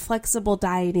what flexible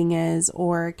dieting is,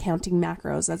 or counting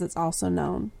macros as it's also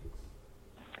known.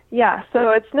 Yeah,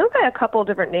 so it's known by a couple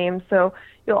different names. So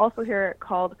you'll also hear it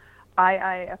called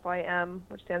IIFYM,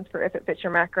 which stands for If It Fits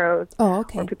Your Macros. Oh,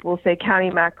 okay. Or people will say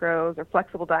counting macros or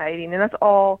flexible dieting, and that's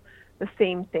all the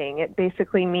same thing. It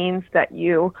basically means that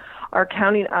you are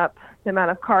counting up the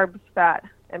amount of carbs, fat,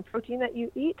 and protein that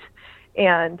you eat,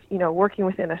 and, you know, working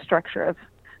within a structure of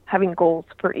having goals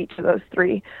for each of those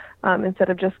three. Instead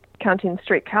of just counting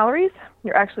straight calories,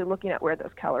 you're actually looking at where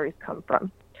those calories come from.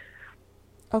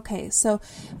 Okay, so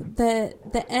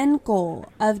the end goal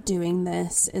of doing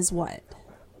this is what?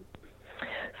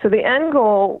 So the end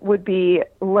goal would be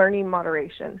learning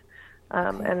moderation.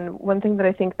 And one thing that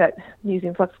I think that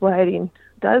using flexible dieting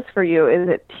does for you is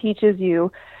it teaches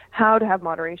you how to have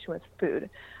moderation with food.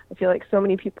 I feel like so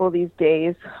many people these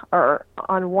days are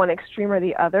on one extreme or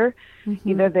the other.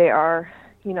 Either they are,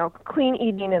 clean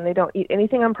eating and they don't eat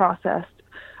anything unprocessed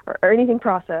or anything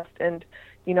processed, and,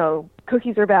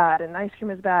 cookies are bad and ice cream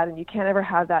is bad, and you can't ever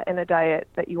have that in a diet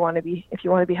that you want to be, if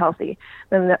you want to be healthy.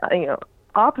 Then,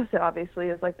 opposite obviously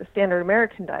is like the standard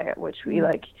American diet, which we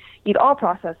eat all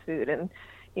processed food, and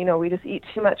we just eat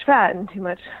too much fat and too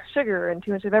much sugar and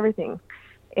too much of everything.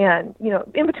 And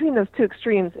in between those two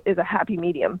extremes is a happy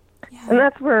medium. And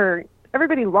that's where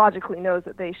everybody logically knows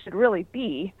that they should really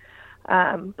be,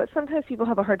 but sometimes people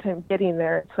have a hard time getting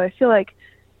there. So I feel like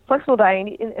flexible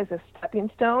dieting is a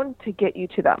stepping stone to get you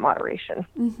to that moderation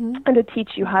and to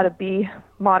teach you how to be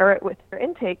moderate with your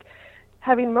intake,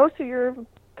 having most of your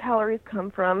calories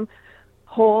come from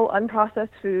whole, unprocessed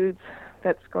foods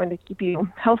that's going to keep you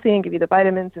healthy and give you the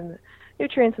vitamins and the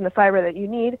nutrients and the fiber that you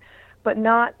need, but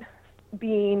not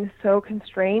being so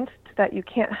constrained that you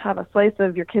can't have a slice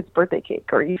of your kid's birthday cake,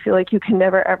 or you feel like you can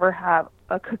never, ever have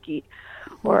a cookie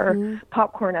or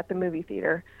popcorn at the movie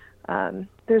theater.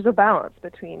 There's a balance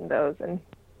between those,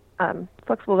 and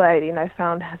flexible dieting I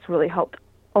found has really helped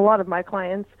a lot of my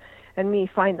clients and me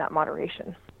find that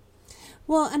moderation.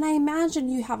 Well, and I imagine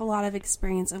you have a lot of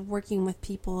experience of working with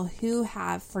people who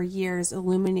have for years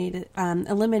eliminated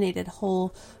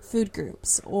whole food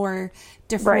groups or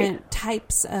different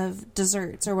types of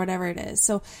desserts or whatever it is.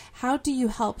 So how do you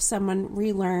help someone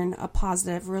relearn a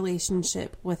positive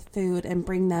relationship with food and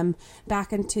bring them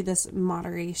back into this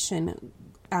moderation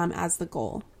as the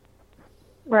goal?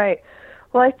 Right.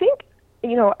 Well, I think,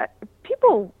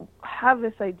 people have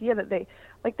this idea that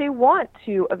they want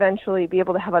to eventually be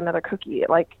able to have another cookie,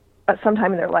 at some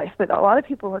time in their life. But a lot of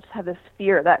people just have this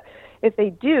fear that if they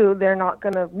do, they're not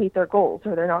going to meet their goals,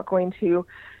 or they're not going to,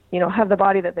 have the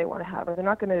body that they want to have, or they're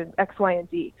not going to X, Y, and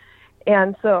Z.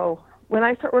 And so when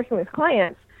I start working with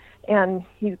clients and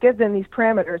you give them these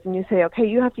parameters and you say, okay,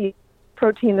 you have to eat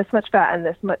protein, this much fat, and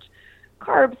this much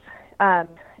carbs,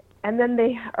 and then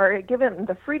they are given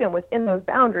the freedom within those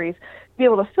boundaries to be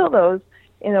able to fill those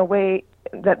in a way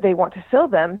that they want to fill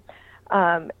them,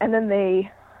 and then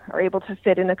they are able to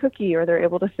fit in a cookie, or they're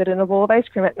able to fit in a bowl of ice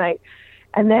cream at night.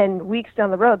 And then weeks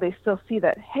down the road, they still see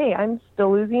that, hey, I'm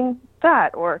still losing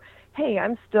fat, or hey,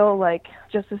 I'm still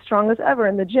just as strong as ever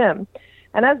in the gym.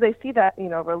 And as they see that,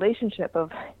 relationship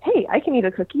of, hey, I can eat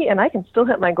a cookie and I can still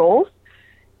hit my goals,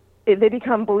 they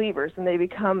become believers, and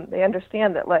they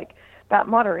understand that that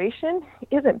moderation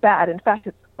isn't bad. In fact,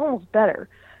 it's almost better.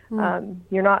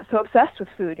 You're not so obsessed with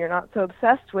food. You're not so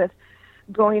obsessed with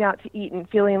going out to eat and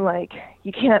feeling like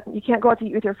you can't go out to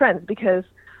eat with your friends because,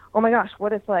 oh my gosh,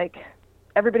 what if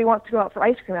everybody wants to go out for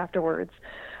ice cream afterwards?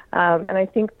 And I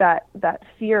think that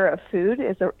fear of food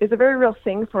is a very real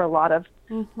thing for a lot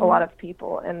of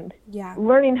people. And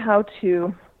learning how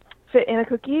to fit in a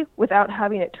cookie without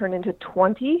having it turn into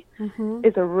 20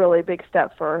 is a really big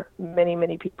step for many,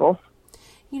 many people.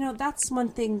 That's one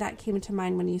thing that came to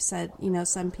mind when you said,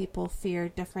 some people fear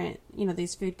different,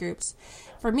 these food groups.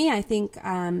 For me, I think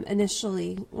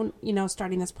initially,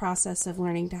 starting this process of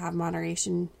learning to have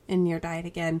moderation in your diet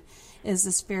again is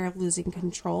this fear of losing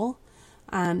control.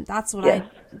 That's what I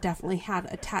definitely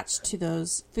had attached to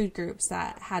those food groups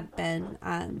that had been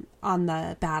on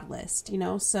the bad list,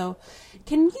 So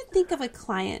can you think of a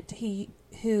client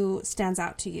who stands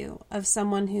out to you, of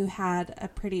someone who had a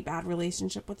pretty bad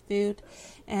relationship with food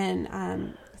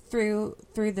and through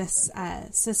this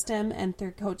system and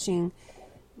through coaching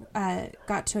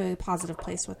got to a positive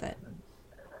place with it?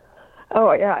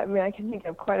 Oh, yeah. I mean, I can think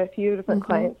of quite a few different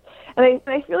clients. And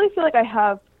I really feel like I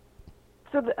have,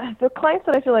 so the clients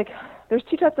that I feel like, there's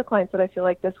two types of clients that I feel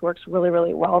like this works really,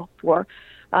 really well for.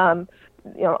 On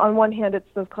one hand, it's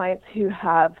those clients who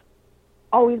have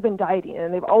always been dieting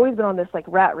and they've always been on this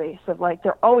rat race of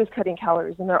they're always cutting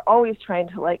calories and they're always trying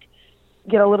to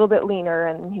get a little bit leaner,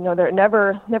 and they're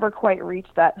never quite reach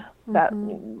that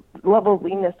level of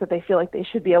leanness that they feel like they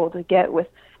should be able to get with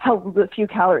how the few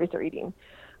calories they're eating.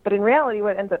 But in reality,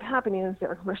 what ends up happening is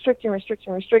they're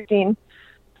restricting,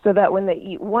 so that when they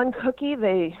eat one cookie,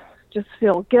 they just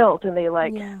feel guilt and they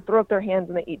throw up their hands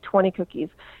and they eat 20 cookies.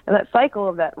 And that cycle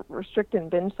of that restrict and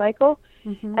binge cycle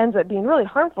ends up being really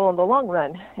harmful in the long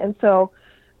run. And so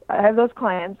I have those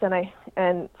clients,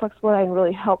 and flexible dieting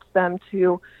really helps them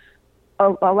to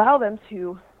allow them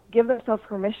to give themselves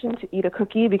permission to eat a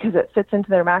cookie because it fits into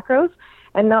their macros,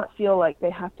 and not feel like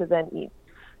they have to then eat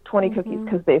 20 cookies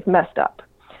because they've messed up.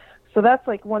 So that's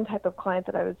one type of client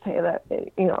that I would say that,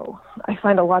 I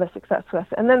find a lot of success with.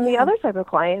 And then the other type of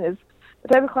client is the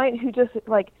type of client who just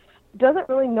doesn't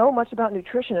really know much about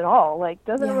nutrition at all. Like,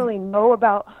 doesn't really know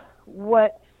about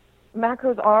what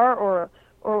macros are,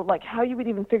 or like how you would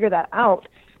even figure that out,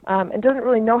 and doesn't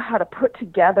really know how to put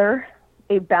together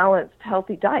a balanced,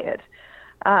 healthy diet.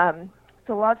 So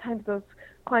a lot of times those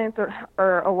clients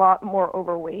are a lot more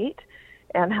overweight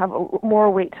and have more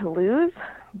weight to lose,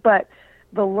 but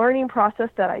the learning process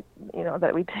that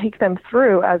we take them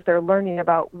through as they're learning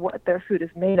about what their food is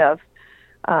made of,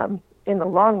 in the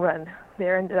long run, they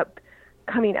ended up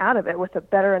coming out of it with a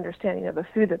better understanding of the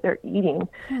food that they're eating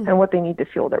and what they need to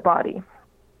fuel their body.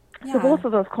 Yeah. So both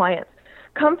of those clients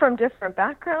come from different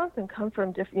backgrounds and come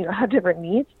from have different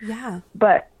needs. Yeah.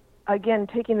 But again,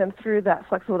 taking them through that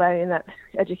flexible diet and that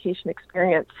education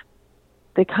experience,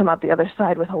 they come out the other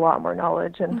side with a lot more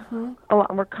knowledge and a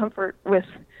lot more comfort with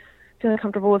feeling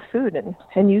comfortable with food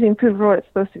and using food for what it's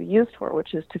supposed to be used for,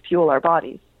 which is to fuel our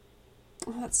bodies.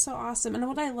 Oh, that's so awesome. And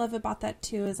what I love about that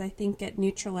too is I think it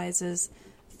neutralizes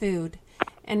food.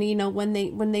 And when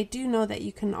they do know that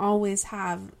you can always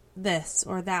have this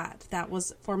or that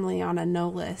was formerly on a no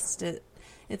list,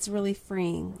 it's really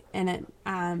freeing, and it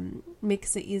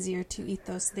makes it easier to eat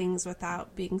those things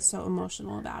without being so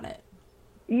emotional about it.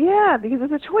 Yeah, because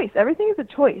it's a choice. Everything is a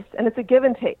choice, and it's a give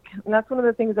and take. And that's one of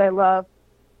the things I love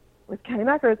with Counting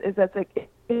Macros is that it's a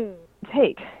give and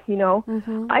take.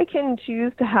 I can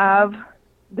choose to have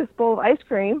this bowl of ice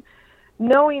cream,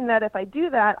 knowing that if I do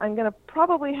that, I'm going to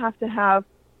probably have to have,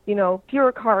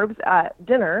 fewer carbs at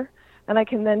dinner, and I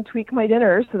can then tweak my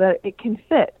dinner so that it can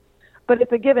fit. But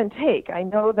it's a give and take. I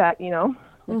know that,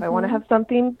 if I want to have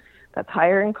something that's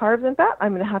higher in carbs and fat,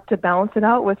 I'm going to have to balance it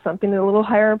out with something a little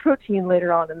higher in protein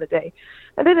later on in the day.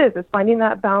 And it's finding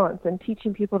that balance and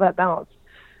teaching people that balance.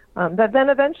 That then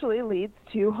eventually leads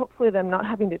to hopefully them not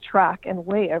having to track and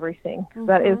weigh everything.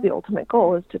 That is the ultimate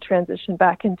goal, is to transition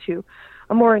back into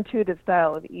a more intuitive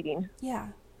style of eating. Yeah.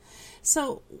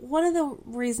 So one of the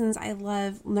reasons I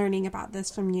love learning about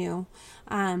this from you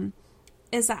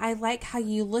is that I like how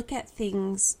you look at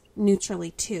things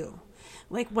neutrally too.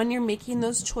 Like when you're making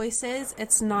those choices,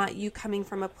 it's not you coming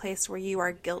from a place where you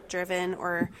are guilt-driven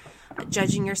or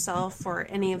judging yourself or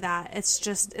any of that.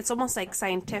 It's almost like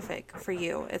scientific for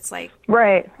you. It's like,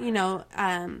 right.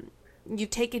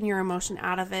 You've taken your emotion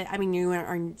out of it. I mean, you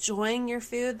are enjoying your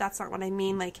food. That's not what I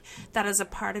mean. Like, that is a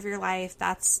part of your life.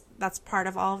 That's part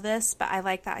of all of this. But I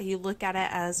like that you look at it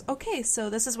as, okay,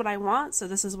 so this is what I want, so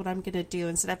this is what I'm going to do.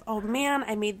 Instead of, oh man,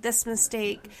 I made this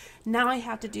mistake, now I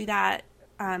have to do that.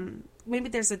 Maybe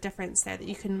there's a difference there that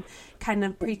you can kind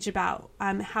of preach about,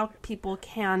 how people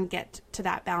can get to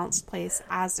that balanced place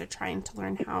as they're trying to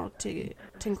learn how to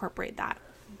incorporate that.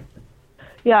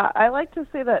 Yeah, I like to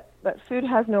say that food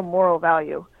has no moral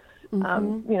value.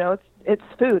 It's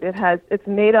food. It's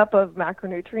made up of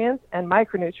macronutrients and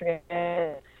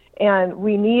micronutrients, and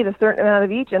we need a certain amount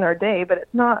of each in our day. But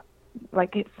it's not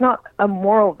a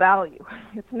moral value.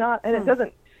 It's not, and it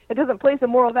doesn't place a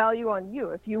moral value on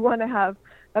you. If you want to have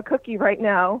a cookie right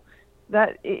now,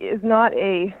 that is not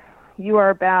you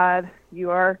are bad.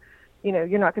 You are.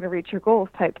 You're not going to reach your goals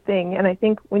type thing. And I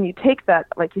think when you take that,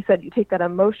 like you said, you take that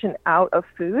emotion out of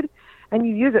food and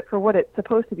you use it for what it's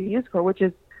supposed to be used for, which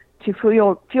is to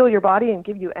fuel your body and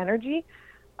give you energy,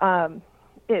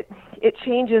 it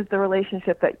changes the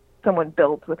relationship that someone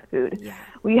builds with food. Yeah.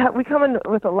 We come in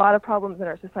with a lot of problems in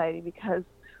our society because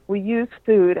we use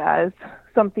food as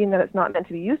something that it's not meant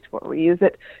to be used for. We use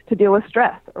it to deal with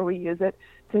stress, or we use it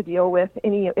to deal with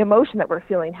any emotion that we're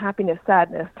feeling, happiness,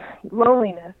 sadness,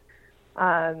 loneliness.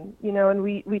 And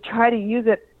we try to use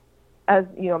it as,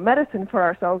 medicine for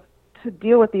ourselves to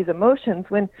deal with these emotions,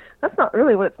 when that's not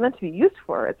really what it's meant to be used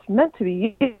for. It's meant to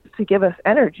be used to give us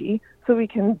energy so we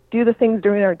can do the things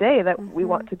during our day that we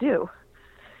want to do.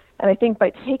 And I think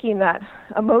by taking that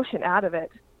emotion out of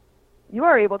it, you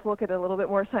are able to look at it a little bit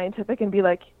more scientific and be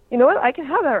like, you know what, I can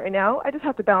have that right now. I just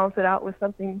have to balance it out with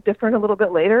something different a little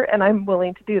bit later, and I'm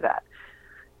willing to do that.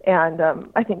 And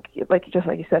I think, like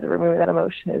you said, removing that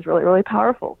emotion is really, really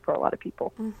powerful for a lot of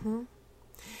people. Mm-hmm.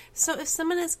 So if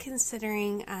someone is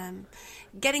considering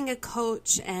getting a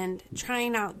coach and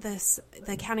trying out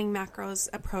the Counting Macros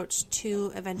approach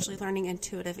to eventually learning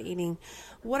intuitive eating,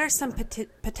 what are some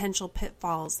potential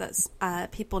pitfalls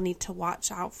that people need to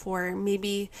watch out for?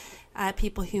 Maybe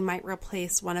people who might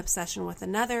replace one obsession with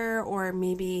another, or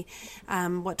maybe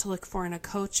what to look for in a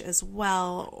coach as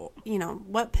well.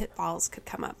 What pitfalls could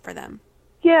come up for them?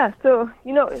 Yeah, so,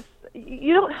 you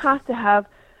don't have to have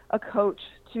a coach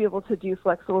to be able to do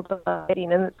flexible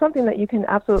dieting, and it's something that you can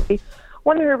absolutely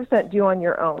 100% do on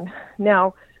your own.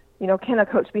 Now, can a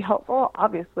coach be helpful?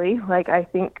 Obviously. I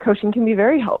think coaching can be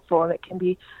very helpful, and it can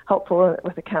be helpful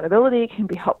with accountability. It can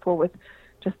be helpful with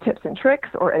just tips and tricks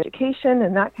or education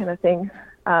and that kind of thing.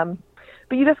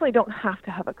 But you definitely don't have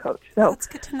to have a coach. So, that's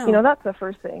good to know. That's the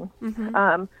first thing.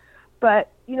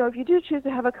 But, if you do choose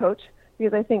to have a coach,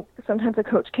 because I think sometimes a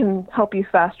coach can help you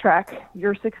fast track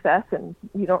your success and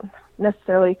you don't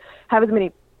necessarily have as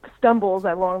many stumbles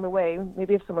along the way,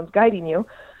 maybe if someone's guiding you.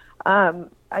 One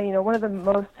of the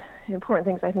most important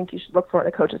things I think you should look for in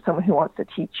a coach is someone who wants to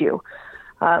teach you.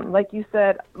 Like you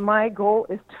said, my goal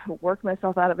is to work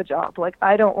myself out of a job. Like,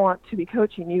 I don't want to be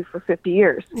coaching you for 50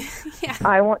 years. Yeah.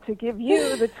 I want to give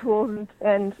you the tools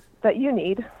and that you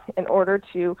need in order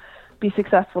to be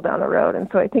successful down the road. And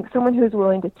so I think someone who's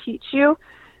willing to teach you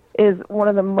is one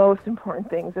of the most important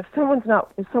things. If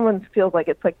someone feels like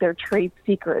it's like their trade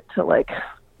secret to like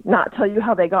not tell you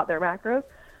how they got their macros,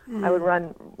 I would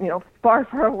run, far,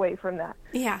 far away from that.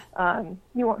 Yeah.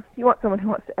 You want someone who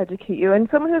wants to educate you and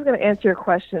someone who's going to answer your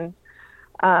questions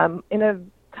in a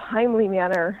timely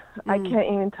manner. I can't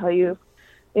even tell you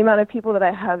the amount of people that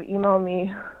I have email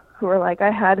me who are like,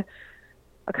 I had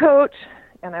a coach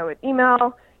and I would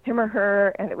email him or her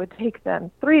and it would take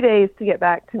them 3 days to get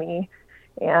back to me.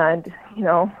 And,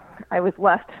 I was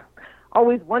left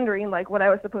always wondering like what I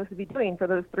was supposed to be doing for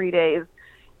those 3 days.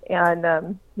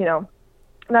 And,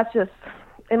 that's just,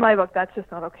 in my book, that's just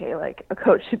not okay. Like, a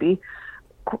coach should be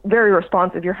very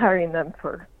responsive. You're hiring them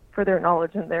for their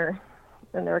knowledge and their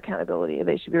accountability.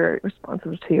 They should be very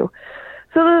responsive to you.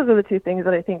 So those are the two things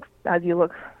that I think as you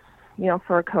look,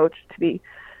 for a coach to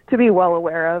be well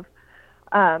aware of.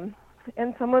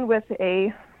 And someone with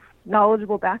a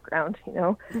knowledgeable background,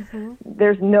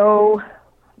 there's no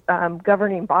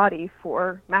governing body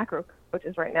for macro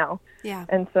coaches right now. Yeah.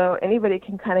 And so anybody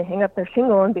can kind of hang up their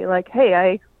shingle and be like,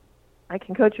 hey, I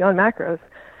can coach you on macros,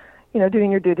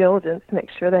 doing your due diligence to make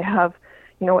sure they have,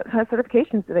 what kind of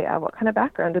certifications do they have? What kind of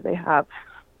background do they have?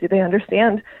 Do they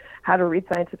understand how to read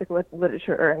scientific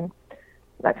literature? And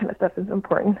that kind of stuff is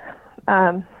important.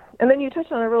 And then you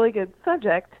touched on a really good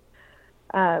subject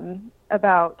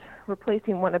about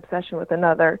replacing one obsession with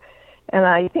another. And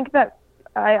I think that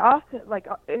I often, like,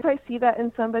 if I see that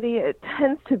in somebody, it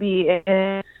tends to be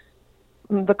in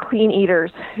the clean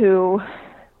eaters who,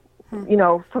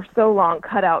 for so long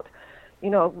cut out,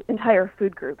 entire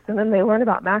food groups. And then they learn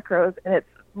about macros and it's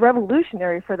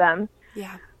revolutionary for them.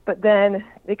 Yeah. But then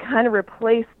they kind of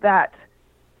replace that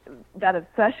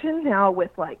obsession now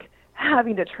with like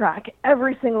having to track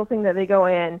every single thing that they go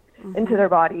into their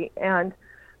body. And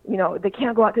they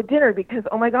can't go out to dinner because,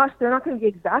 oh my gosh, they're not going to be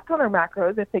exact on their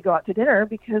macros if they go out to dinner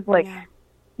because,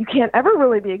 you can't ever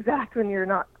really be exact when you're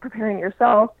not preparing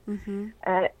yourself.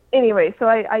 And anyway, so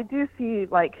I do see,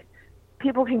 like,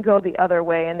 people can go the other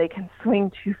way and they can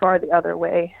swing too far the other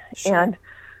way. Sure. And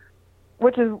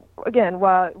which is, again,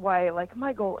 why, like,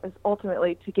 my goal is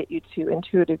ultimately to get you to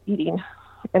intuitive eating.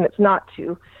 And it's not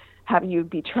to have you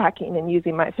be tracking and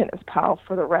using MyFitnessPal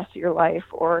for the rest of your life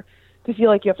or to feel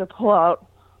like you have to pull out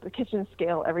the kitchen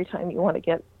scale every time you want to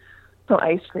get some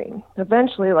ice cream.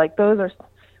 Eventually, like, those are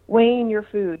weighing your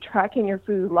food, tracking your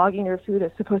food, logging your food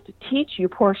is supposed to teach you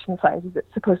portion sizes.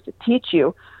 It's supposed to teach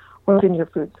you what's in your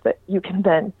food so that you can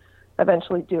then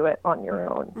eventually do it on your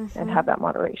own and have that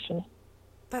moderation.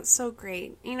 That's so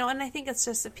great. And I think it's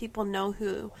just that people know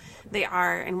who they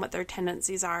are and what their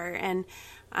tendencies are. And,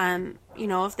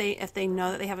 if they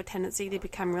know that they have a tendency to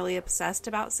become really obsessed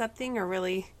about something or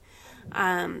really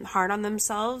hard on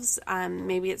themselves,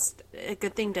 maybe it's a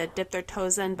good thing to dip their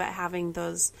toes in, but having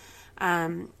those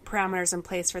parameters in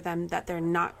place for them that they're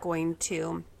not going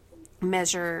to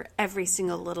measure every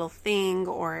single little thing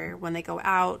or when they go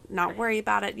out, not worry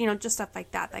about it, just stuff like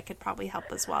that could probably help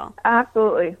as well.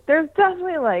 Absolutely. There's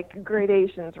definitely like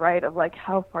gradations, right, of like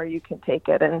how far you can take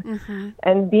it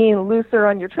and being looser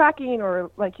on your tracking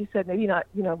or like you said, maybe not,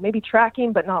 maybe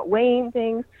tracking but not weighing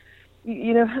things.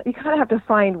 You kind of have to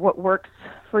find what works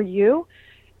for you.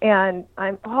 And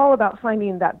I'm all about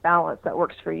finding that balance that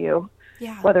works for you.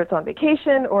 Yeah. Whether it's on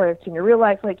vacation or it's in your real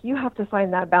life, like you have to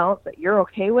find that balance that you're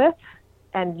okay with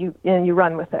and you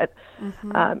run with it.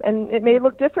 And it may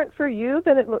look different for you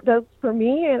than it does for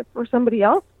me and for somebody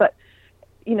else, but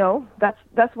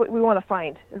that's what we want to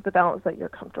find is the balance that you're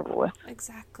comfortable with.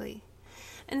 Exactly.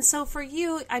 And so for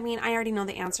you, I already know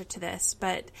the answer to this,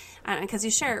 but because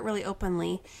you share it really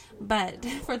openly, but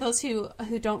for those who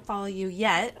don't follow you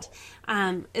yet,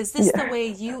 is this the way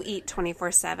you eat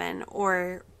 24/7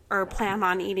 or plan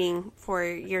on eating for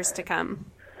years to come?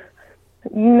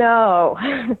 No.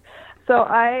 So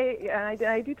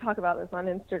I do talk about this on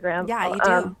Instagram. Yeah, you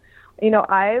do.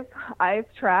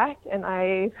 I've tracked and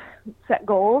I've set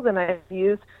goals and I've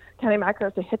used counting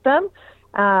macros to hit them.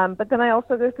 But then I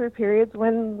also go through periods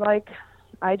when, like,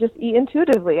 I just eat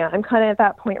intuitively. I'm kind of at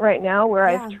that point right now where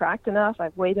I've tracked enough,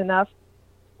 I've weighed enough,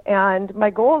 and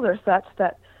my goals are such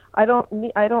that I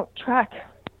don't track.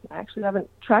 I actually haven't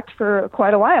tracked for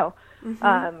quite a while.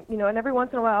 Mm-hmm. And every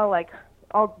once in a while, like,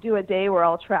 I'll do a day where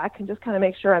I'll track and just kind of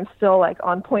make sure I'm still like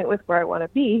on point with where I want to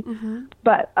be. Mm-hmm.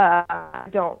 But I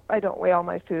don't weigh all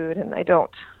my food, and I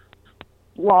don't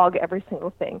log every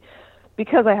single thing,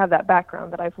 because I have that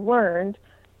background that I've learned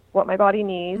what my body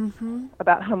needs,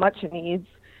 about how much it needs,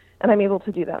 and I'm able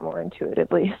to do that more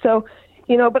intuitively. So,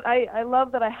 but I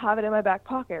love that I have it in my back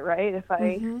pocket, right? If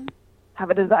I have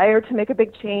a desire to make a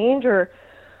big change, or,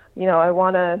 I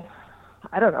want to,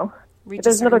 I don't know, if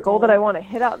there's another goal that I want to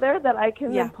hit out there, that I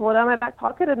can then pull it out of my back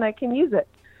pocket and I can use it.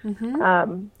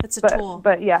 It's a tool.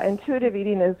 But yeah, intuitive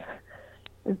eating is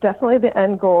definitely the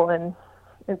end goal. And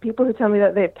people who tell me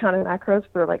that they've counted macros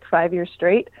for like 5 years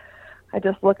straight, I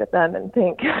just look at them and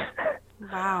think,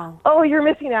 wow. Oh, you're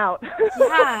missing out.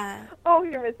 Yeah. Oh,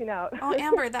 you're missing out. Oh,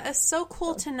 Amber, that is so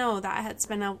cool to know that it's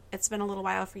been a little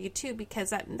while for you too, because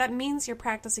that means you're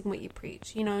practicing what you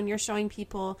preach, and you're showing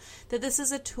people that this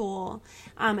is a tool.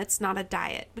 It's not a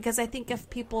diet, because I think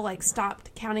if people like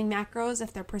stopped counting macros,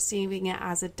 if they're perceiving it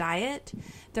as a diet,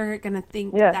 they're going to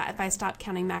think that if I stop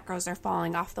counting macros, they're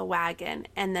falling off the wagon,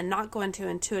 and then not go into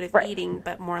intuitive eating,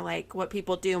 but more like what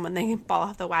people do when they fall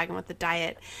off the wagon with the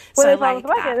diet. Well, so they I fall like off the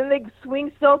wagon, and they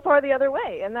swing so far the other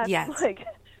way, and that's like...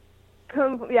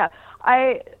 Yeah,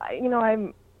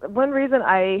 I'm one reason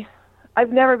I've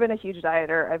never been a huge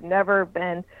dieter. I've never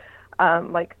been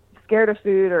like scared of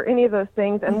food or any of those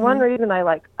things. And one reason I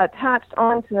like attached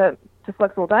on to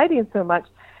flexible dieting so much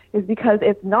is because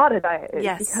it's not a diet.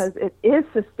 It's because it is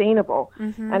sustainable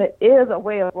and it is a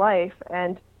way of life.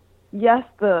 And yes,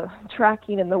 the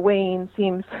tracking and the weighing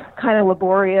seems kind of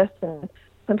laborious, and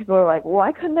some people are like, well,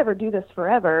 I could never do this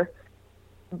forever.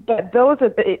 But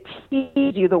it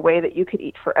teaches you the way that you could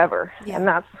eat forever. Yeah. And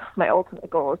that's my ultimate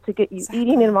goal, is to get you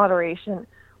eating in moderation,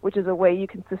 which is a way you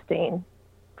can sustain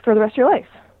for the rest of your life.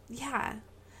 Yeah.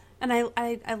 And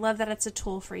I love that it's a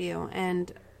tool for you.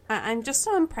 And I'm just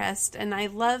so impressed. And I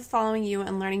love following you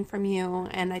and learning from you.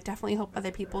 And I definitely hope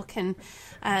other people can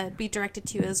be directed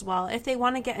to you as well. If they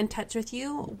want to get in touch with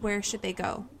you, where should they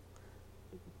go?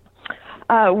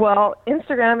 Well,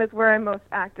 Instagram is where I'm most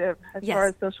active as far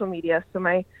as social media. So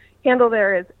my handle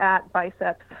there is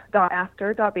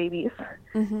 @biceps.after.babies.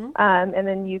 And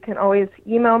then you can always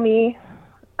email me,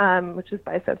 which is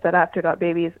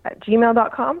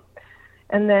biceps.after.babies@gmail.com.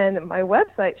 And then my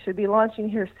website should be launching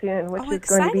here soon, which is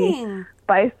going to be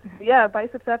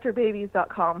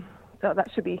bicepsafterbabies.com. So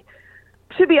that should be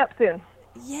up soon.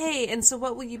 Yay. And so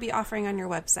what will you be offering on your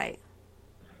website?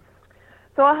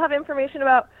 So I'll have information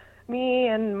about me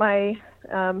and my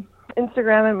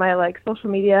Instagram and my social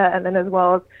media, and then as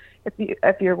well as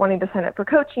if you're wanting to sign up for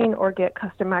coaching or get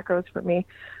custom macros from me,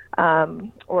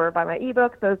 or buy my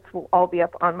ebook, those will all be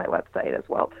up on my website as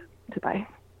well to buy.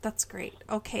 That's great.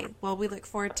 Okay, well, we look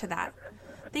forward to that.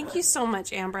 Thank you so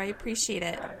much, Amber. I appreciate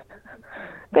it.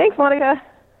 Thanks, Monica.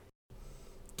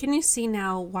 Can you see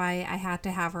now why I had to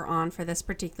have her on for this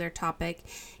particular topic?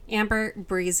 Amber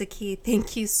Brueseke,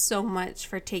 thank you so much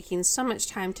for taking so much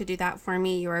time to do that for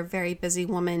me. You're a very busy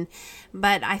woman,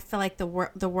 but I feel like the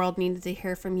world needed to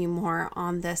hear from you more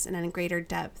on this and in greater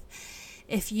depth.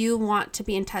 If you want to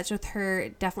be in touch with her,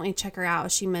 definitely check her out.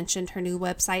 As she mentioned, her new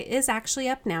website is actually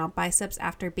up now,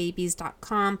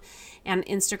 bicepsafterbabies.com, and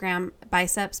Instagram,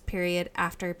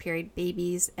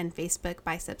 biceps_after_babies, and Facebook,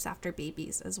 Biceps After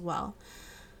Babies as well.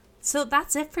 So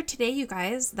that's it for today, you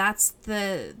guys. That's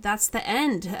the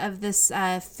end of this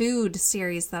food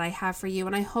series that I have for you.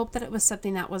 And I hope that it was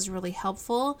something that was really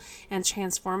helpful and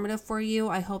transformative for you.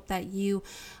 I hope that you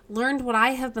learned what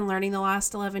I have been learning the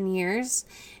last 11 years.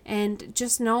 And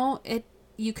just know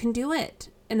you can do it.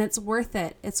 And it's worth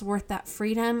it. It's worth that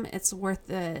freedom. It's worth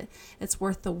the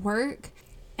work.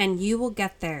 And you will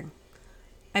get there.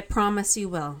 I promise you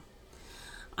will.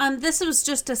 This was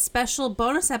just a special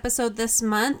bonus episode this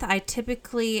month. I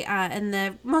typically, in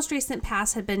the most recent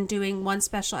past, had been doing one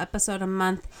special episode a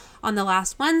month on the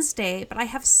last Wednesday, but I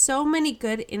have so many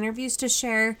good interviews to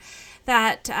share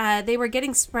that they were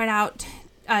getting spread out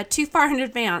too far in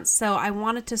advance. So I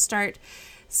wanted to start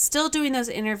still doing those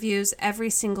interviews every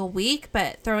single week,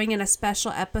 but throwing in a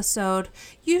special episode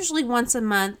usually once a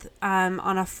month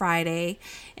on a Friday.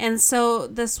 And so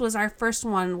this was our first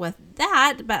one with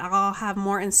that, but I'll have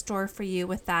more in store for you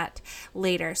with that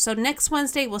later. So next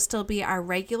Wednesday will still be our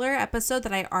regular episode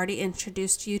that I already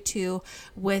introduced you to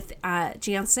with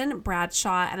Jansen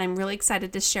Bradshaw, and I'm really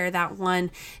excited to share that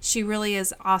one. She really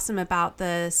is awesome about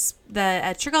the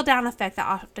the trickle-down effect that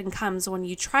often comes when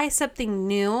you try something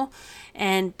new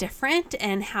and different,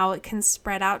 and how it can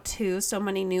spread out to so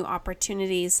many new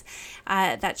opportunities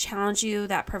that challenge you,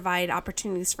 that provide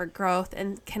opportunities for growth,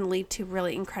 and can lead to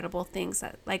really incredible things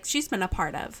that, like, she's been a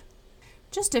part of.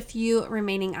 Just a few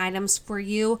remaining items for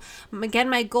you. Again,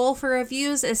 my goal for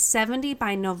reviews is 70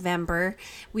 by November.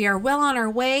 We are well on our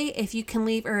way. If you can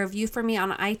leave a review for me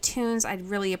on iTunes, I'd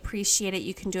really appreciate it.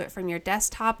 You can do it from your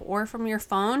desktop or from your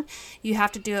phone. You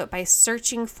have to do it by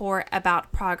searching for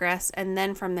About Progress, and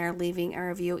then from there leaving a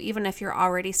review. Even if you're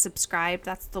already subscribed,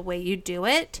 that's the way you do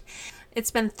it.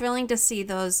 It's been thrilling to see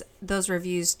those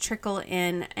reviews trickle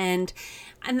in, and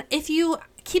if you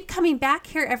keep coming back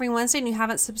here every Wednesday and you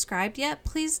haven't subscribed yet,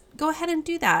 please go ahead and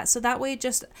do that. So that way it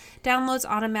just downloads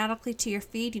automatically to your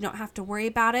feed. You don't have to worry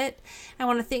about it. I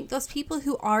want to thank those people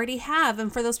who already have,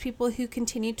 and for those people who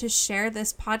continue to share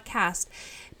this podcast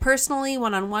personally,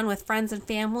 one-on-one with friends and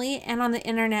family, and on the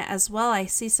internet as well. I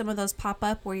see some of those pop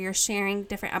up where you're sharing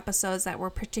different episodes that were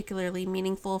particularly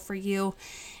meaningful for you.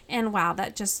 And wow,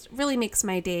 that just really makes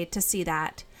my day to see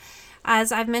that.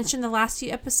 As I've mentioned the last few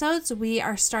episodes, we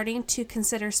are starting to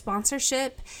consider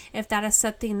sponsorship. If that is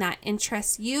something that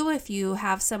interests you, if you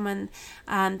have someone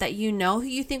that you know who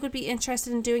you think would be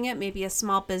interested in doing it, maybe a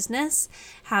small business,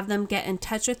 have them get in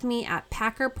touch with me at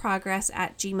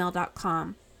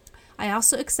packerprogress@gmail.com. I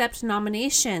also accept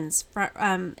nominations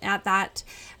at that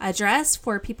address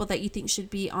for people that you think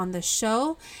should be on the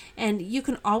show. And you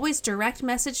can always direct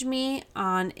message me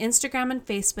on Instagram and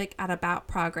Facebook at About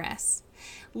Progress.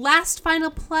 Last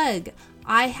final plug.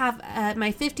 I have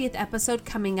my 50th episode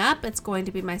coming up. It's going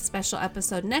to be my special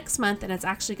episode next month, and it's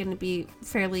actually going to be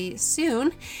fairly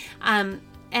soon.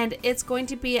 And it's going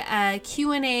to be a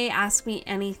Q&A, Ask Me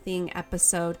Anything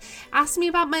episode. Ask me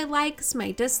about my likes,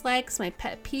 my dislikes, my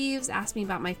pet peeves. Ask me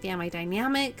about my family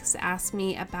dynamics. Ask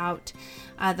me about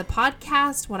the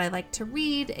podcast, what I like to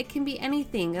read. It can be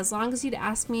anything. As long as you'd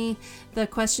ask me the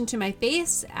question to my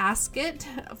face, ask it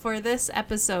for this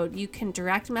episode. You can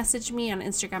direct message me on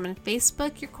Instagram and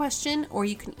Facebook your question, or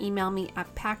you can email me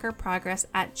at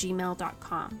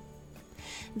packerprogress@gmail.com.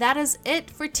 That is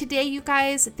it for today, you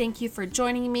guys. Thank you for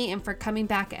joining me and for coming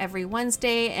back every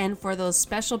Wednesday, and for those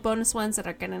special bonus ones that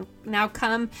are going to now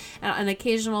come on an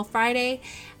occasional Friday.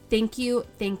 Thank you,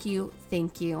 thank you,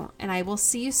 thank you. And I will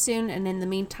see you soon. And in the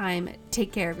meantime,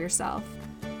 take care of yourself.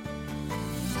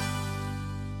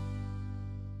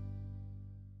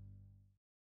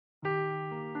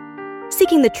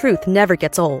 Seeking the truth never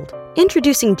gets old.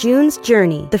 Introducing June's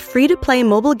Journey, the free-to-play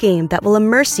mobile game that will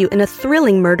immerse you in a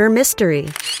thrilling murder mystery.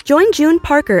 Join June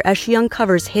Parker as she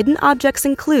uncovers hidden objects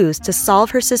and clues to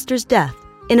solve her sister's death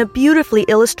in a beautifully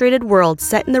illustrated world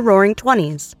set in the Roaring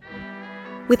 '20s.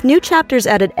 With new chapters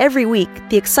added every week,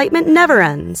 the excitement never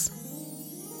ends.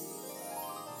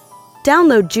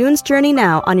 Download June's Journey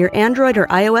now on your Android or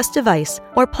iOS device,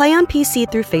 or play on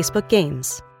PC through Facebook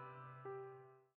Games.